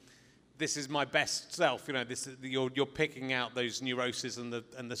portraying, this is my best self. You're picking out those neuroses and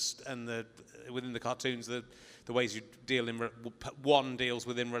the within the cartoons, the ways you deal one deals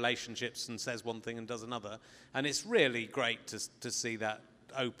within relationships and says one thing and does another, and it's really great to see that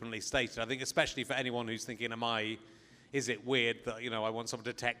openly stated. I think especially for anyone who's thinking, is it weird that I want someone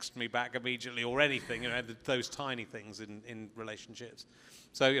to text me back immediately or anything? Those tiny things in relationships.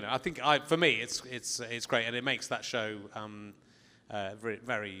 So I think for me it's great, and it makes that show very,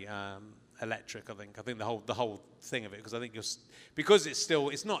 very electric. I think the whole thing of it, because I think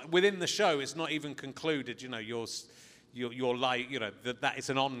it's not within the show. It's not even concluded. Your life. That it's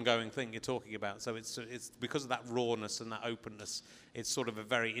an ongoing thing you're talking about. So it's because of that rawness and that openness. It's sort of a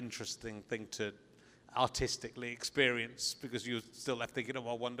very interesting thing to artistically experience, because you're still left thinking, I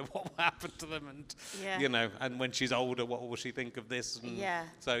wonder what will happen to them, and and when she's older, what will she think of this? And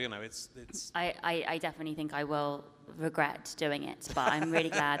so it's. I definitely think I will regret doing it, but I'm really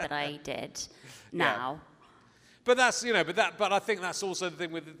glad that I did now. But that's but I think that's also the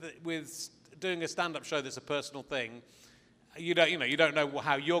thing with doing a stand-up show that's a personal thing. You don't know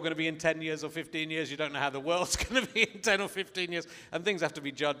how you're going to be in 10 years or 15 years. You don't know how the world's going to be in 10 or 15 years, and things have to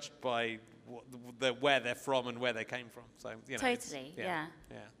be judged by where they're from and where they came from. So totally, yeah.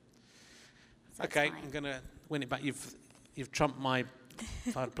 So okay, I'm going to win it back. You've trumped my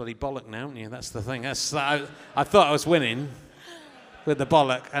bloody bollock now, haven't you? That's the thing. I thought I was winning with the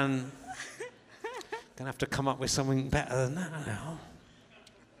bollock, and going to have to come up with something better than that now.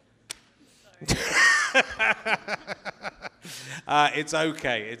 It's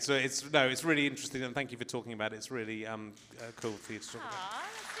okay. It's really interesting, and thank you for talking about it. It's really cool for you to talk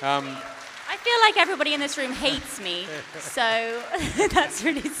about. I feel like everybody in this room hates me, so that's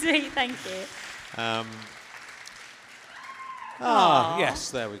really sweet. Thank you.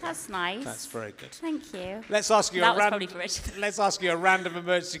 Yes, there we go. That's nice. That's very good. Thank you. Let's ask you Let's ask you a random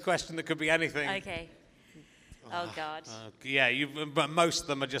emergency question that could be anything. Okay. Oh God. Yeah, but most of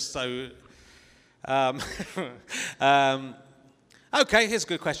them are just so. Okay, here's a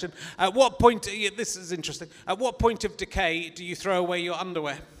good question. At what point? This is interesting. At what point of decay do you throw away your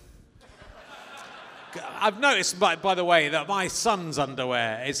underwear? I've noticed, by the way, that my son's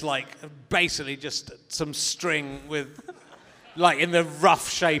underwear is like basically just some string with, like, in the rough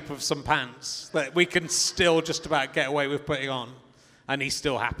shape of some pants that we can still just about get away with putting on, and he's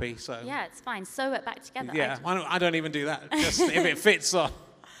still happy. So yeah, it's fine. Sew it back together. Yeah, I don't even do that. Just if it fits on.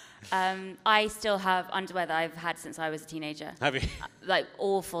 I still have underwear that I've had since I was a teenager. Have you? Like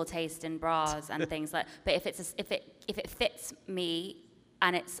awful taste in bras and things like. But if it fits me.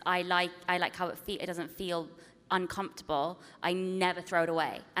 And I like how it doesn't feel uncomfortable. I never throw it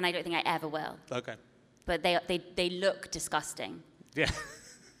away, and I don't think I ever will. Okay. But they look disgusting. Yeah.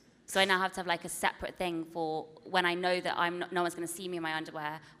 So I now have to have like a separate thing for when I know that no one's going to see me in my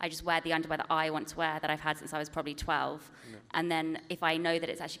underwear. I just wear the underwear that I want to wear that I've had since I was probably 12. Yeah. And then if I know that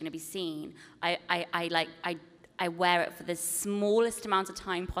it's actually going to be seen, I wear it for the smallest amount of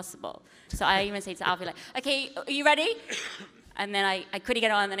time possible. So I even say to Alfie, like, okay, are you ready? And then I quickly get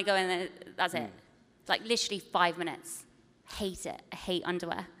on, and then I go in, and then that's it. It's like literally 5 minutes. Hate it. I hate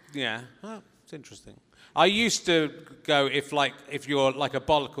underwear. Yeah, oh, it's interesting. I used to go if your like a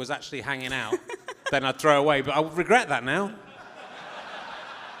bollock was actually hanging out, then I'd throw away. But I regret that now.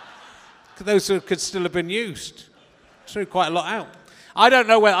 Those could still have been used. Threw quite a lot out. I don't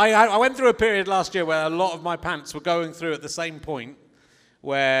know where I went through a period last year where a lot of my pants were going through at the same point,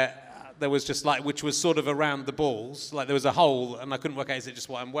 where there was just like, which was sort of around the balls, like there was a hole, and I couldn't work out, is it just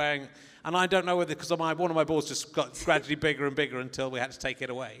what I'm wearing? And I don't know whether, because one of my balls just got gradually bigger and bigger until we had to take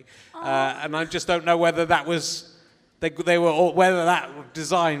it away. And I just don't know whether that was, whether that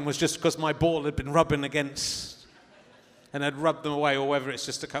design was just because my ball had been rubbing against and had rubbed them away, or whether it's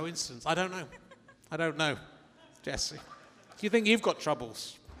just a coincidence. I don't know. Jessie, do you think you've got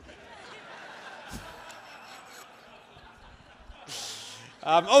troubles?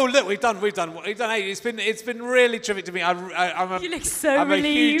 Oh look, we've done. It's been really terrific to me. You look so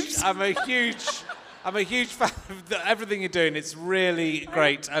relieved. I'm a huge fan of everything you're doing. It's really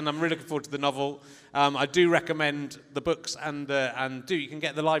great, and I'm really looking forward to the novel. I do recommend the books, and you can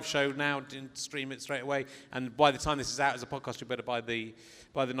get the live show now and stream it straight away. And by the time this is out as a podcast, you better buy the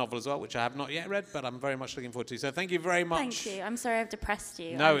novel as well, which I have not yet read, but I'm very much looking forward to. So thank you very much. Thank you. I'm sorry I've depressed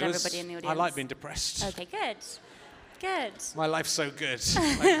you. No, and everybody in the audience. I like being depressed. Okay, good. Good. My life's so good.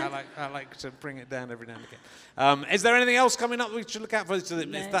 I like to bring it down every now and again. Is there anything else coming up we should look out for?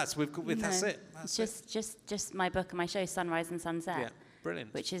 That's it. That's just my book and my show, Sunrise and Sunset. Yeah,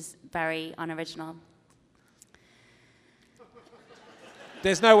 brilliant. Which is very unoriginal.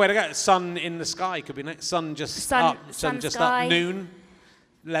 There's nowhere to go. Sun in the sky could be next. Sun just up noon,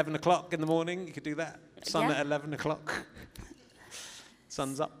 11 o'clock in the morning. You could do that. Sun at 11 o'clock.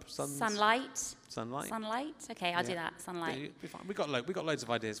 Sun's up. Sunlight. Sunlight. Okay, I'll do that. Sunlight. Yeah, be fine. We got loads of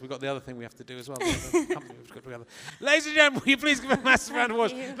ideas. We got the other thing we have to do as well. Ladies and gentlemen, will you please give a massive round of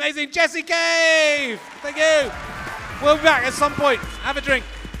applause? Amazing Jessie Cave. Thank you. We'll be back at some point. Have a drink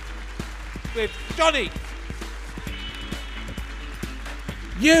with Johnny.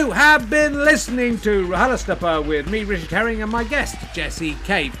 You have been listening to RHLSTP with me, Richard Herring, and my guest, Jessie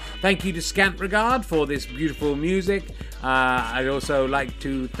Cave. Thank you to Scant Regard for this beautiful music. I'd also like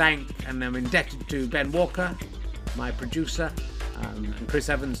to thank, and I'm indebted to Ben Walker, my producer, and Chris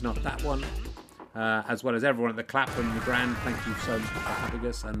Evans, not that one, as well as everyone at the Clapham Grand. Thank you so much for having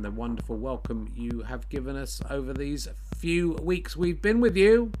us and the wonderful welcome you have given us over these few weeks we've been with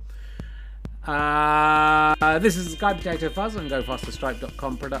you. This is Sky Potato Fuzz and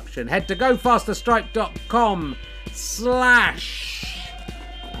GoFasterStripe.com production. Head to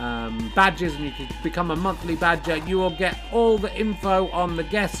GoFasterStripe.com/badges and you can become a monthly badger. You will get all the info on the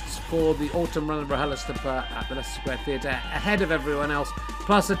guests for the autumn run of RHLSTP at the Leicester Square Theatre ahead of everyone else,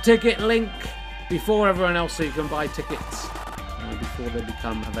 plus a ticket link before everyone else, so you can buy tickets before they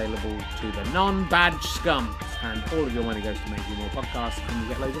become available to the non-badge scum. And all of your money goes to making more podcasts, and you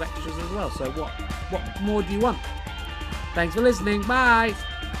get loads of extras as well. So what more do you want? Thanks for listening. Bye.